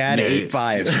 Chad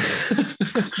 85.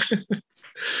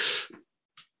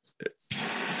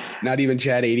 Not even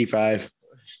Chad 85.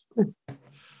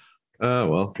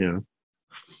 Well, yeah.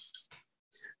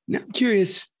 Now I'm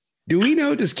curious. Do we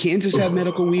know, does Kansas have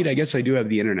medical weed? I guess I do have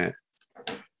the internet.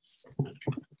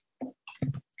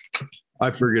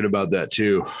 I forget about that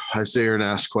too. I sit here and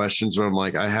ask questions, but I'm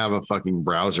like, I have a fucking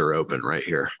browser open right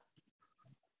here.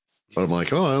 But I'm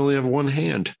like, oh, I only have one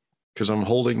hand because I'm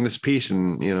holding this piece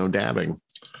and, dabbing.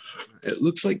 It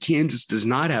looks like Kansas does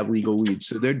not have legal weed.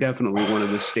 So they're definitely one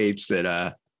of the states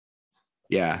that,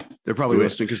 they're probably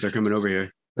listening because they're coming over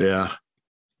here. Yeah.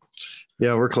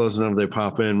 Yeah, we're close enough. They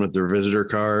pop in with their visitor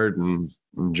card and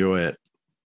enjoy it.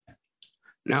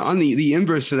 Now, on the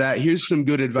inverse of that, here's some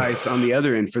good advice on the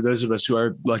other end for those of us who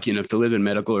are lucky enough to live in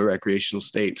medical or recreational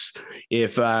states.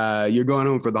 If you're going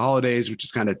home for the holidays, which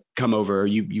is kind of come over,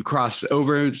 you cross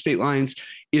over state lines,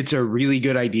 it's a really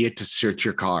good idea to search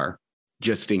your car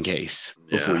just in case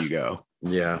before you go.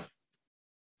 Yeah,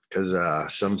 because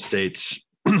some states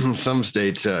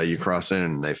you cross in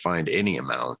and they find any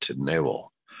amount and they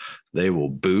will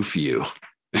boof you.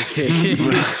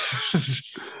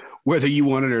 Whether you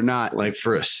want it or not. Like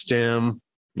for a stem,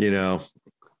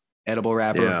 edible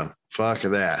wrapper. Yeah, fuck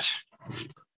that.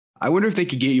 I wonder if they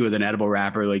could get you with an edible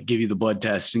wrapper, like give you the blood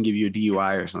test and give you a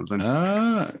DUI or something.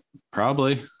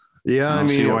 Probably. Yeah, I mean,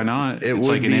 see why not? It's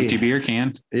like an empty beer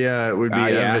can. Yeah, it would be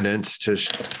evidence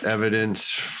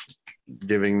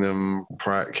giving them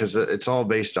because it's all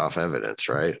based off evidence,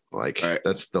 right? Like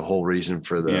that's the whole reason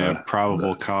for the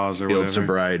probable cause or field whatever.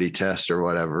 Sobriety test or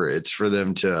whatever. It's for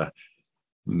them to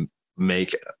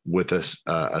make with a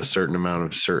certain amount of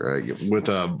with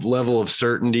a level of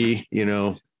certainty,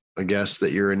 I guess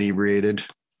that you're inebriated.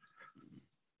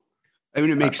 I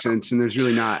mean, it makes sense, and there's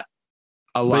really not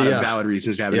a lot of valid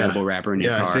reasons to have an edible wrapper in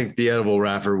your car. I think the edible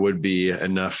wrapper would be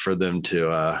enough for them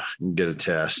to get a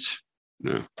test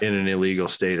in an illegal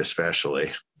state,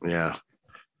 especially. Yeah,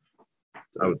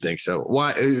 I would think so.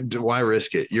 Why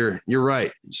risk it? You're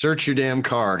right. Search your damn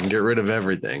car and get rid of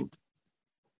everything.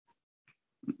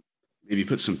 Maybe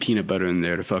put some peanut butter in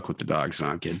there to fuck with the dogs. No,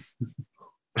 I'm kidding.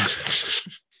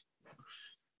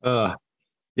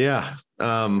 Yeah.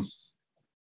 I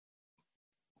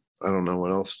don't know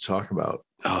what else to talk about.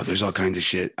 Oh, there's all kinds of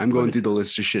shit. I'm going through the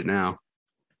list of shit now.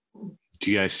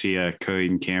 Do you guys see Coheed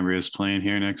and Cambria is playing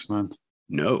here next month?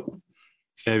 No.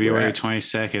 February Right.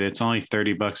 22nd. It's only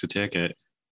 $30 a ticket.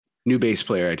 New bass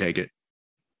player, I take it.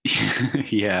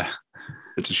 Yeah.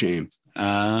 It's a shame.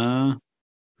 I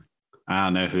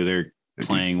don't know who they're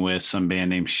playing with. Some band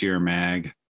named Sheer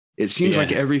Mag. It seems Yeah.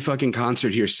 like every fucking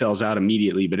concert here sells out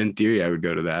immediately, but in theory, I would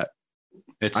go to that.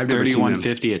 It's I've never seen them.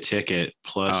 $31.50 a ticket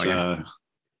plus. Oh, yeah.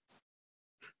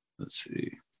 Let's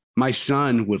see. My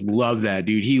son would love that,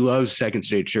 dude. He loves Second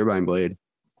Stage Turbine Blade.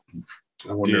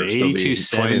 I wonder Dude, if they'll be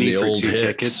playing $82.70 the for old 2 hits.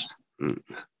 tickets.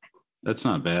 That's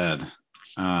not bad.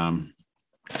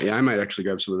 Yeah, I might actually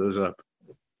grab some of those up.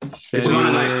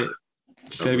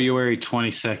 February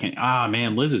 22nd. Ah,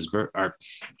 man, Liz's my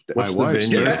What's the wife's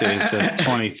venue? birthday is the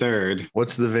 23rd.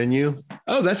 What's the venue?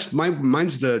 Oh, that's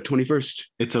mine's the 21st.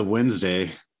 It's a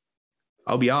Wednesday.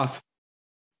 I'll be off.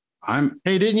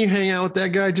 Hey, didn't you hang out with that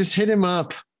guy? Just hit him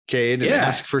up, Cade, and Yeah.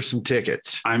 ask for some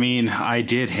tickets. I mean, I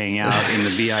did hang out in the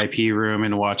VIP room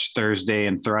and watch Thursday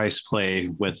and Thrice play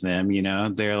with them. You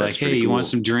know, they're like, That's "Hey, pretty you cool. want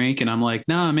some drink?" And I'm like,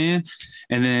 "Nah, man."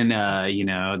 And then,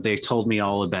 they told me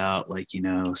all about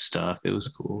stuff. It was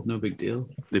cool. No big deal.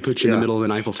 They put you in Yeah. the middle of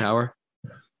an Eiffel Tower.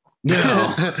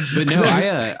 No, but no,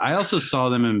 I also saw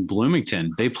them in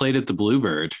Bloomington. They played at the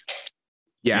Bluebird.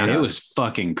 Yeah, And it was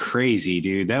fucking crazy,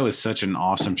 dude. That was such an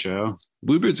awesome show.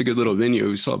 Bluebird's a good little venue.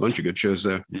 We saw a bunch of good shows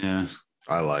there. Yeah.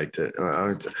 I liked it.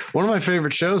 One of my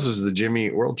favorite shows was the Jimmy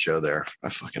Eat World show there. I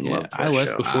fucking Yeah, loved that I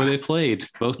left show. before they played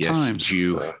both times.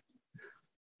 Jew. It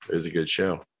was a good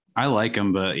show. I like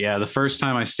them, but yeah, the first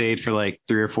time I stayed for like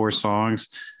 3 or 4 songs.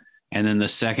 And then the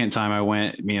second time I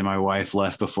went, me and my wife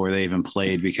left before they even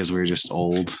played because we were just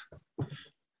old.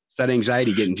 It's that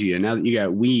anxiety getting to you now that you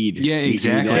got weed. Yeah, you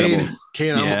can exactly. be Cade, edible.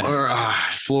 Cade, Yeah.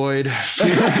 Floyd.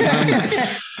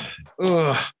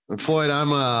 Floyd,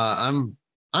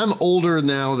 I'm older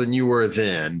now than you were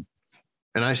then,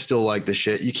 and I still like the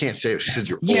shit. You can't say it because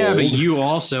you're Yeah, old. but you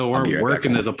also I'll be weren't right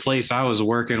working back. at the place I was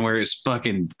working where it's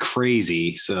fucking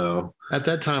crazy. So At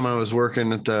that time, I was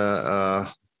working at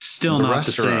the still The not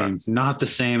restaurant. the same. Not the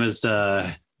same as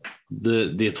the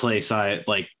place I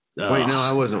like. wait, no,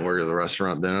 I wasn't working at the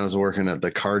restaurant then. I was working at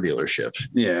the car dealership.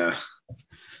 Yeah.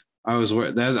 I was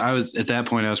at that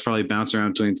point, I was probably bouncing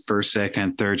around between first, second,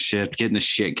 and third shift, getting the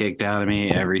shit kicked out of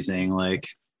me, everything like,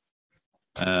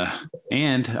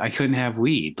 and I couldn't have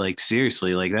weed. Like,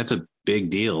 seriously, like that's a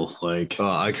big deal. Like,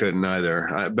 I couldn't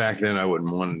either. Back then, I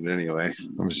wouldn't want it anyway.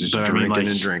 I was just But I mean, drinking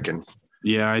like- and drinking.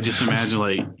 yeah, I just imagine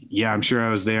like, yeah, I'm sure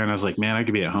I was there and I was like, man, I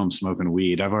could be at home smoking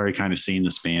weed. I've already kind of seen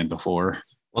this band before.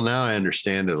 Well, now I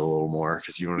understand it a little more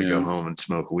because you want to go Yeah. home and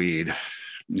smoke weed.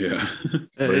 Yeah.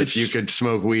 But if you could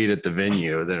smoke weed at the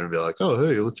venue, then it'd be like, oh,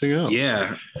 hey, let's hang out.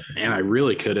 Yeah. And I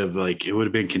really could have, like, it would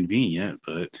have been convenient,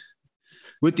 but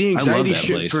With the love anxiety that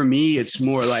shit place. for me, it's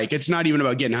more like it's not even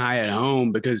about getting high at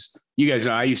home because you guys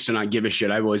know I used to not give a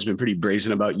shit. I've always been pretty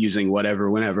brazen about using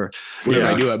whatever, whenever Yeah.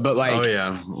 I do it. But like, Oh,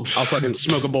 yeah. I'll fucking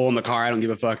smoke a bowl in the car. I don't give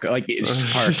a fuck. Like it's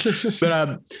hard.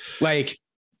 But like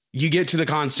you get to the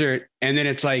concert and then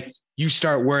it's like you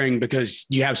start worrying because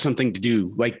you have something to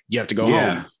do. Like you have to go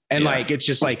home. And Yeah. like it's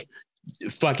just like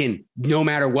fucking no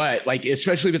matter what, like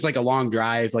especially if it's like a long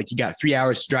drive, like you got 3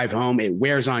 hours to drive home, it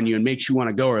wears on you and makes you want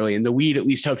to go early. And the weed at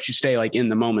least helps you stay like in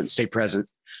the moment, stay present.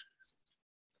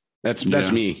 That's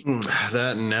Yeah. me.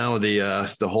 That and now the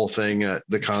whole thing at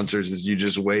the concerts is you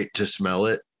just wait to smell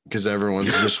it because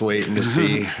everyone's just waiting to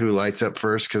see who lights up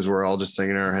first because we're all just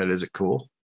thinking in our head, is it cool?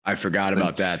 I forgot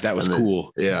about that. That was And then-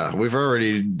 cool. Yeah, we've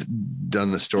already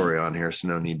done the story on here, so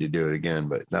no need to do it again,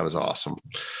 but that was awesome.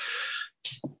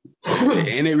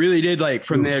 And it really did, like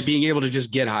from there being able to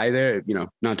just get high there, you know,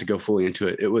 not to go fully into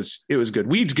it. It was good.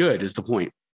 Weed's good is the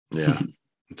point. Yeah,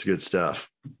 it's good stuff.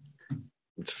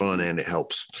 It's fun and it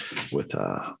helps with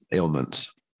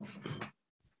ailments.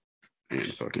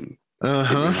 And fucking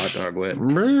Uh-huh. hot dog wet.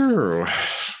 Brr.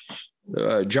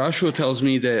 Joshua tells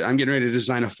me that I'm getting ready to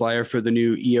design a flyer for the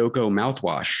new Ioko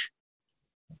mouthwash.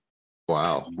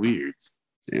 Wow. weird.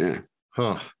 Yeah.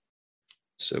 Huh.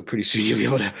 So pretty soon you'll be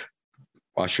able to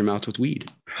wash your mouth with weed.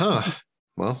 Huh.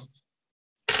 Well,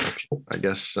 I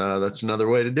guess that's another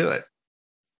way to do it.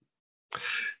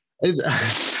 It's,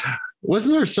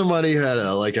 wasn't there somebody who had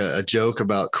a joke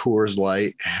about Coors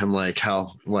Light and like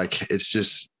how like it's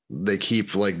just they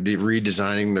keep like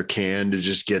redesigning their can to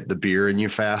just get the beer in you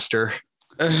faster?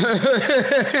 Is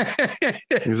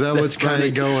that what's kind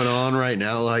of going on right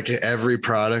now? Like every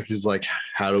product is like,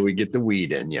 how do we get the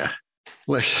weed in you?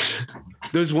 Like,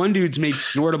 Those one dudes made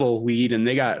snortable weed and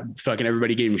they got fucking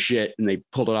everybody gave them shit and they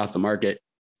pulled it off the market.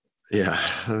 yeah,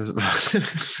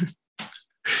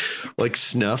 like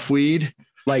snuff weed.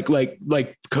 Like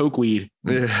Coke weed.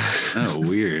 Yeah. Oh,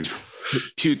 weird.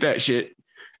 Shoot that shit.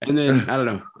 And then I don't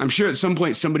know. I'm sure at some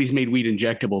point somebody's made weed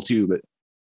injectable too, but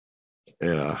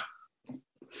Yeah.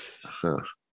 Huh.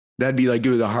 that'd be like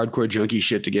doing the hardcore junkie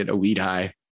shit to get a weed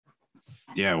high.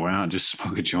 Yeah, why not just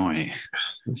smoke a joint?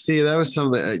 See, that was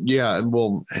something. Yeah.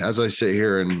 Well, as I sit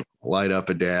here and light up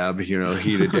a dab,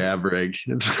 heat a dab rig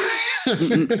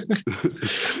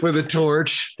with a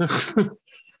torch.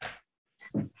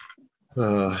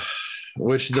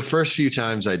 Which the first few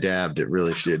times I dabbed, it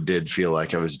really did feel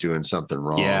like I was doing something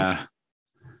wrong. Yeah.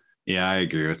 Yeah, I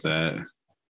agree with that. And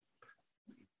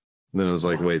then I was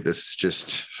like, wait, this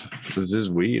is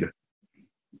weed.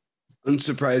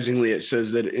 Unsurprisingly, it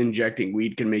says that injecting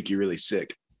weed can make you really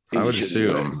sick. I would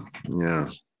assume. Yeah.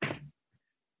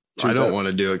 I don't want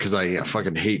to do it because I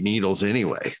fucking hate needles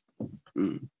anyway.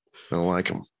 I don't like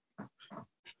them.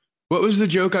 What was the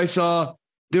joke I saw?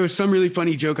 There was some really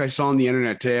funny joke I saw on the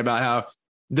internet today about how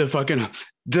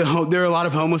there are a lot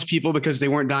of homeless people because they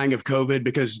weren't dying of COVID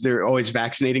because they're always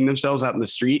vaccinating themselves out in the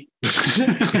street.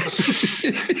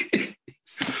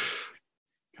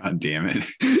 God damn it.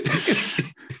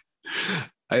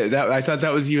 I thought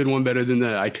that was even one better than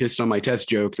the I pissed on my test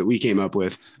joke that we came up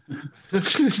with.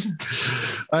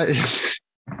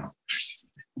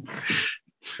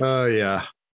 Oh yeah.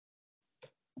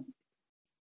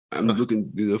 I'm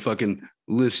looking through the fucking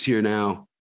list here now.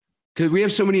 Because we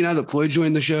have so many now that Floyd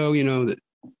joined the show, that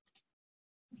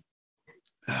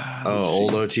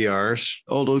Old OTRs.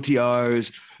 Old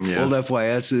OTRs, Yeah. old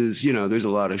FYSs, there's a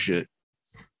lot of shit.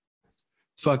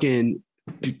 Fucking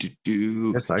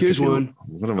Yes, here's one.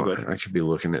 I could be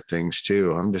looking at things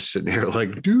too. I'm just sitting here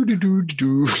like do.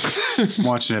 I'm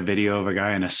watching a video of a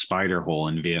guy in a spider hole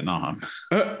in Vietnam.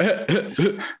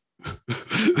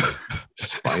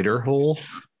 Spider hole.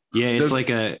 Yeah, it's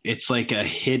like a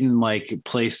hidden like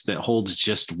place that holds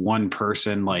just one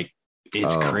person. Like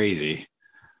it's crazy.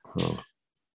 Oh.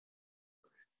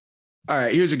 All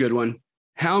right, here's a good one.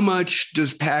 How much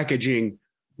does packaging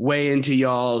weigh into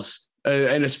y'all's,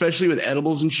 and especially with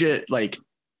edibles and shit? Like,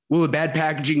 will a bad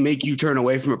packaging make you turn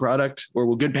away from a product, or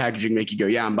will good packaging make you go,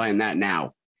 yeah, I'm buying that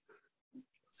now?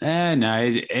 No,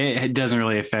 it doesn't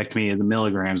really affect me. The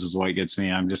milligrams is what gets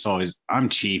me. I'm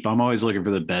cheap. I'm always looking for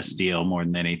the best deal more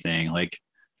than anything. Like,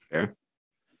 Fair.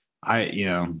 I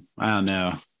don't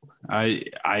know.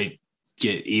 I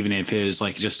get, even if it was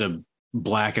like just a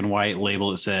black and white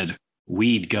label that said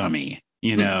weed gummy,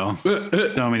 so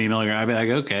many milligrams, I'd be like,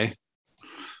 okay.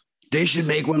 They should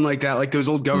make one like that, like those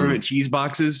old government cheese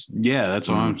boxes. Yeah, that's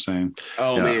what I'm saying.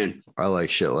 Oh, Yeah. man. I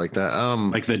like shit like that.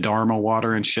 Like the Dharma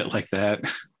water and shit like that.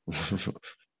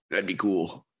 That'd be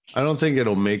cool. I don't think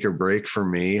it'll make or break for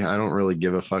me. I don't really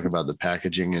give a fuck about the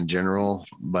packaging in general,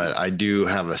 but I do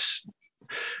have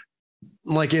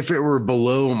like if it were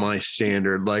below my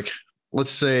standard, like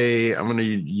let's say I'm going to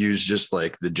use just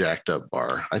like the jacked up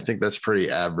bar. I think that's pretty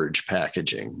average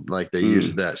packaging. Like they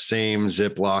use that same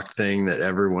Ziploc thing that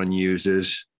everyone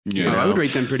uses. Yeah. I would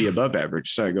rate them pretty above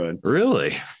average. Sorry, go ahead.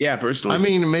 Really? Yeah, personally. I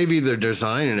mean, maybe their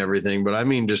design and everything, but I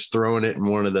mean, just throwing it in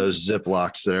one of those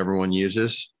Ziplocs that everyone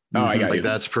uses. Oh, I got like you.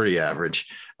 that's pretty average.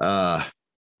 As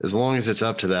long as it's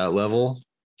up to that level,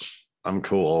 I'm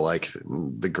cool. Like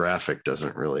the graphic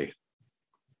doesn't really.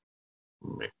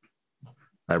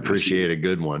 I appreciate a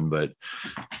good one, but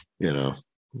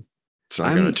it's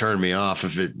not going to turn me off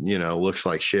if it looks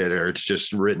like shit or it's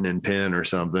just written in pen or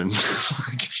something.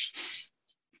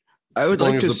 I would as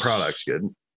long like as to the product's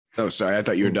good. Oh, sorry. I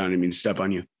thought you were done. I didn't mean to step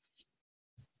on you.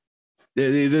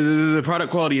 The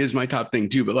product quality is my top thing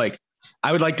too, but like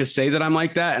I would like to say that I'm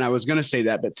like that, and I was going to say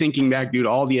that, but thinking back, dude,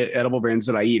 all the edible brands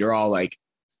that I eat are all like,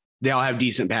 they all have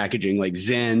decent packaging, like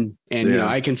Zen, and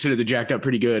I consider the jacked up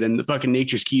pretty good, and the fucking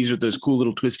Nature's Keys with those cool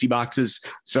little twisty boxes.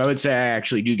 So I would say I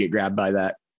actually do get grabbed by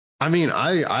that. I mean,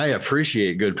 I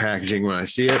appreciate good packaging when I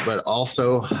see it, but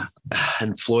also,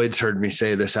 and Floyd's heard me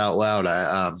say this out loud.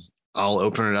 I'll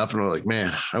open it up and I'm like,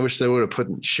 man, I wish they would have put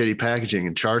shitty packaging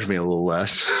and charged me a little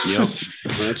less. Yep,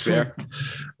 that's fair.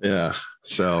 Yeah.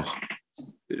 So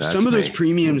some of those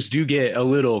premiums do get a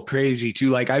little crazy too.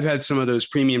 Like I've had some of those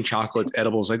premium chocolate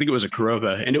edibles. I think it was a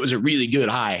Kurova, and it was a really good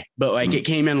high, but like it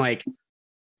came in like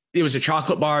it was a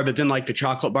chocolate bar, but then like the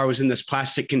chocolate bar was in this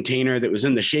plastic container that was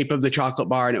in the shape of the chocolate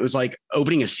bar, and it was like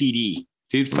opening a CD.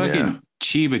 Dude, fucking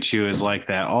Chiba Chew is like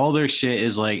that. All their shit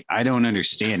is like, I don't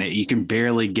understand it. You can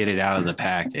barely get it out of the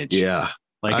package. Yeah.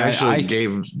 Like I actually gave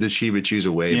the Chiba Chews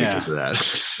away because of that.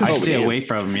 I stay away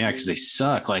from them, because they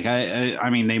suck. Like I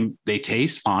mean, they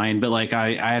taste fine, but like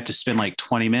I have to spend like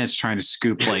 20 minutes trying to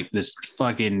scoop like this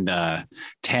fucking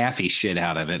taffy shit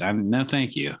out of it. No,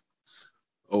 thank you.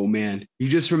 Oh man, you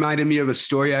just reminded me of a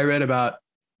story I read about.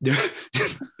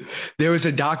 There was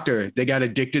a doctor that got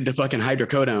addicted to fucking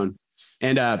hydrocodone.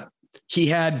 And he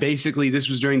had basically, this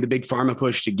was during the big pharma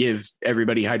push to give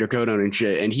everybody hydrocodone and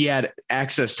shit. And he had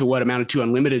access to what amounted to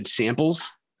unlimited samples,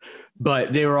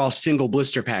 but they were all single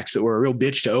blister packs that were a real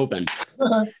bitch to open.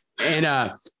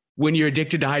 And when you're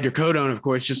addicted to hydrocodone, of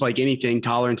course, just like anything,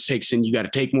 tolerance takes in, you got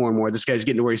to take more and more. This guy's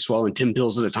getting to where he's swallowing 10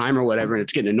 pills at a time or whatever, and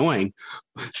it's getting annoying.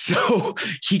 So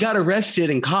he got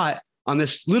arrested and caught on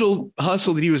this little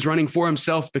hustle that he was running for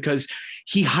himself because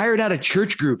he hired out a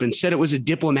church group and said it was a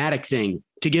diplomatic thing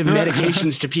to give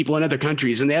medications to people in other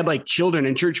countries. And they had like children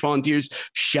and church volunteers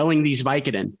shelling these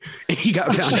Vicodin. And he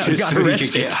got found out and got so arrested. he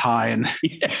could get high. And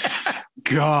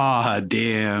God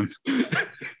damn.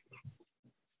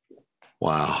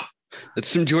 Wow. That's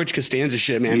some George Costanza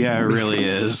shit, man. Yeah, it really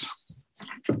is.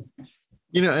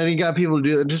 You know, and he got people to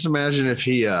do it. Just imagine if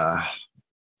he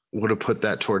would have put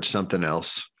that towards something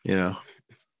else, you know.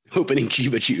 Opening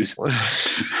Chiba Chews.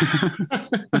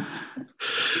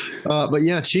 But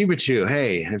yeah, Chiba Chew.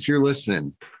 Hey, if you're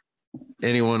listening,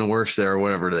 anyone who works there or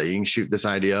whatever, that you can shoot this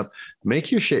idea up,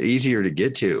 make your shit easier to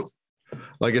get to.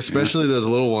 Like, especially those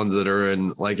little ones that are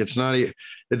in, like, it's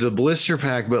a blister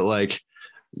pack, but like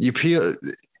you peel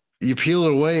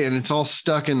it away and it's all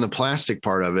stuck in the plastic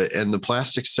part of it. And the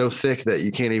plastic's so thick that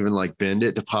you can't even like bend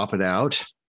it to pop it out.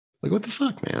 Like, what the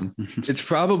fuck, man? It's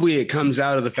probably, it comes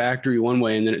out of the factory one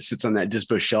way and then it sits on that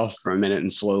dispo shelf for a minute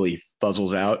and slowly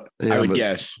fuzzles out. Yeah, I would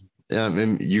guess. Yeah, I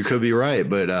mean, you could be right,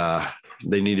 but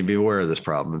they need to be aware of this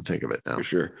problem and think of it now. For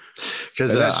sure.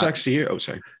 Because That sucks to hear. Oh,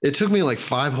 sorry. it took me like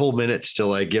 5 whole minutes to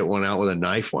like get one out with a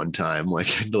knife one time, like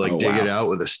to like dig it out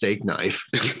with a steak knife.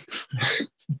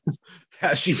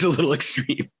 That seems a little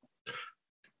extreme.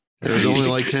 It was only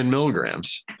like 10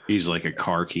 milligrams. He's like a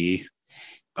car key.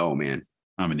 Oh, man.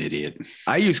 I'm an idiot.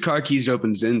 I use car keys to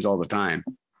open Zins all the time,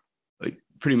 like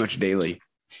pretty much daily.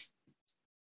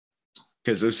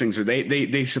 Because those things are,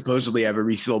 they supposedly have a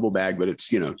resealable bag, but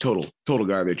it's, you know, total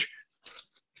garbage.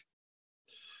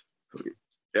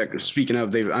 Speaking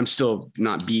of, I'm still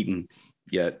not beaten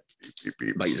yet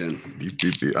by Zin.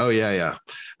 Oh yeah.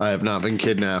 I have not been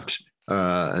kidnapped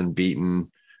and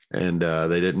beaten, and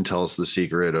they didn't tell us the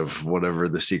secret of whatever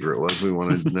the secret was we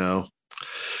wanted to know.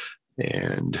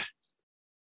 And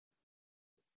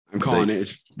I'm calling it.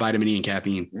 It's vitamin E and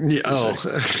caffeine. Yeah,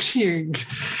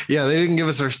 yeah. They didn't give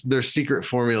us their secret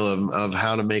formula of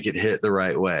how to make it hit the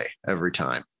right way every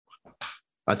time.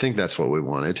 I think that's what we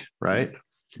wanted, right?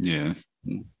 Yeah.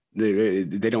 They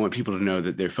don't want people to know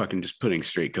that they're fucking just putting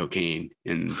straight cocaine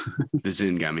in the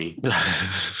Zin gummy.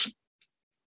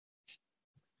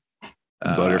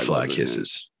 Butterfly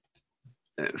kisses.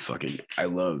 I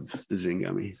love the Zin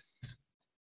gummy.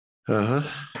 Uh-huh.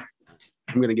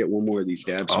 I'm gonna get one more of these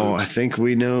dabs. Oh, I think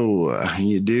we know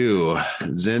you do.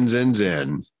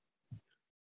 Zen.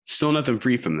 Still nothing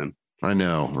free from them. I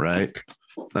know, right?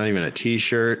 Not even a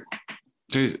t-shirt.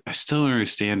 Dude, I still don't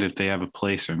understand if they have a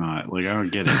place or not. Like, I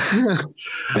don't get it.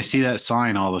 I see that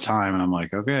sign all the time and I'm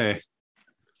like, okay.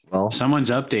 Well,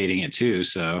 Someone's updating it too.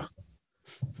 So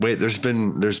wait, there's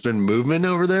been movement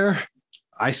over there?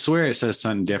 I swear it says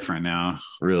something different now.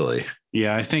 Really?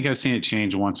 Yeah, I think I've seen it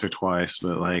change once or twice,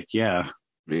 but like, yeah.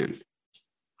 Man,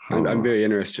 I'm very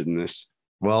interested in this.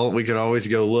 Well, we could always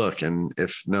go look, and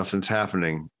if nothing's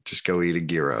happening, just go eat a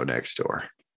gyro next door.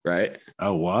 Right?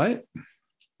 Oh, what?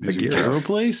 There's a gyro. gyro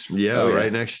place? Yeah, Oh, yeah.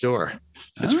 right next door.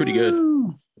 It's pretty good.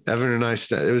 Oh. Evan and I,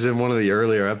 it was in one of the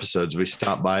earlier episodes. We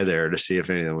stopped by there to see if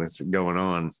anything was going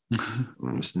on.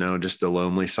 Just a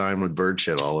lonely sign with bird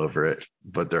shit all over it.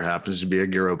 But there happens to be a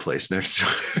gyro place next door.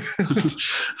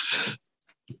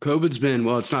 COVID's been,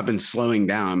 well, it's not been slowing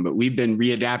down, but we've been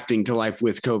readapting to life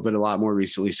with COVID a lot more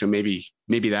recently. So maybe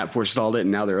that forestalled it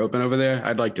and now they're open over there.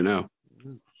 I'd like to know.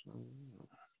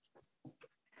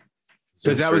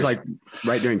 Because that was like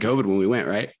right during COVID when we went,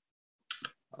 right?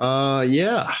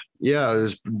 Yeah. It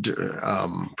was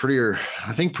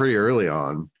pretty early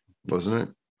on, wasn't it?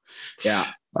 Yeah.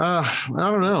 I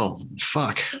don't know.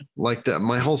 Fuck. Like that,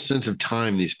 my whole sense of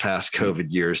time these past COVID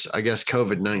years, I guess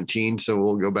COVID-19. So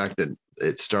we'll go back to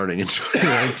it starting in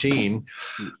 2019.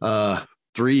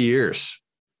 3 years.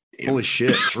 Damn. Holy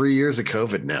shit. 3 years of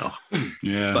COVID now.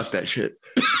 Yeah. Fuck that shit.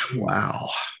 Wow.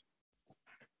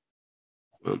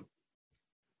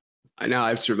 Now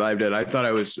I've survived it. I thought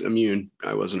I was immune.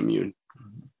 I wasn't immune.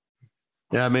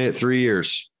 Yeah, I made it 3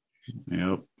 years.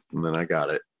 Yep. And then I got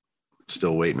it.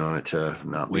 Still waiting on it to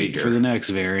not Wait be for the next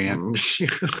variant.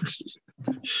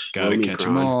 Gotta catch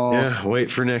them all. Yeah, wait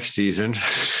for next season.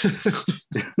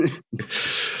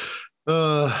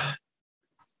 What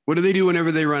do they do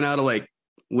whenever they run out of like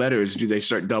letters? Do they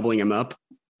start doubling them up?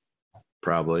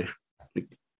 Probably.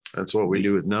 That's what we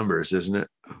do with numbers, isn't it?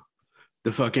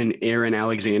 The fucking Aaron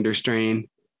Alexander strain,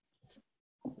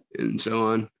 and so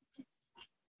on.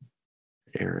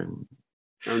 Aaron.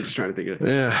 I'm just trying to think of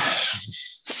Yeah.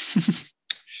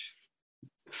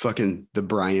 fucking the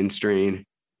Brian strain.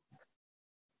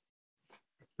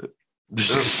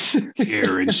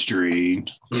 Aaron Street.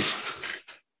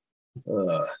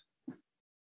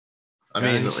 I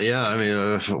mean,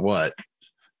 what?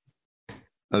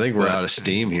 I think we're out of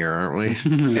steam here, aren't we?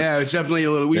 Yeah, it's definitely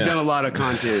a little. We've Yeah. done a lot of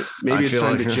content. I Maybe it's feel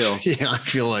time like, to chill. Yeah, I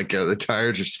feel like the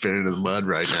tires are spinning in the mud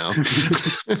right now.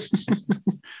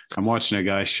 I'm watching a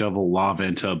guy shovel lava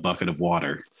into a bucket of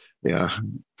water. Yeah.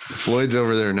 Floyd's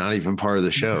over there, not even part of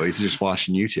the show. He's just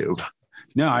watching YouTube.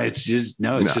 No, it's just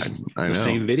just I the know.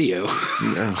 same video.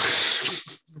 No.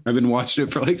 I've been watching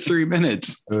it for like 3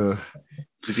 minutes.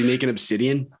 Is he making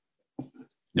obsidian?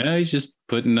 Yeah, he's just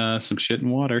putting some shit in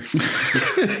water.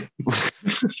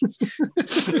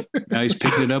 Now he's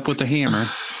picking it up with a hammer.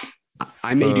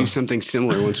 I may do something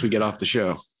similar once we get off the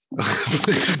show.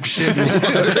 Put some shit in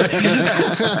water.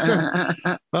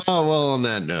 Oh, well, on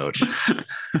that note,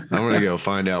 I'm going to go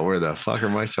find out where the fuck are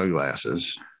my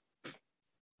sunglasses.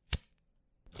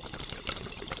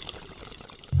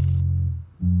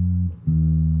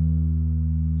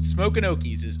 Smokin'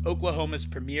 Okies is Oklahoma's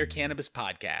premier cannabis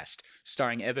podcast,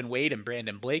 starring Evan Wade and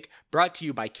Brandon Blake, brought to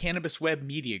you by Cannabis Web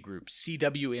Media Group,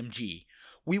 CWMG.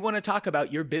 We want to talk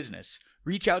about your business.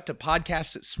 Reach out to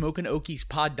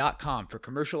podcast@smokinokiespod.com for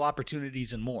commercial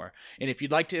opportunities and more. And if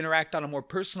you'd like to interact on a more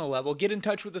personal level, get in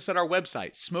touch with us at our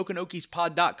website,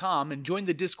 smokinokiespod.com, and join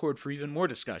the Discord for even more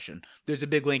discussion. There's a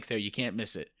big link there. You can't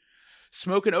miss it.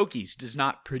 Smokin' Okies does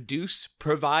not produce,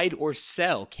 provide, or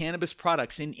sell cannabis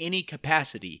products in any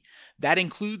capacity. That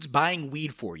includes buying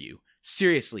weed for you.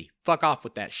 Seriously, fuck off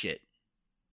with that shit.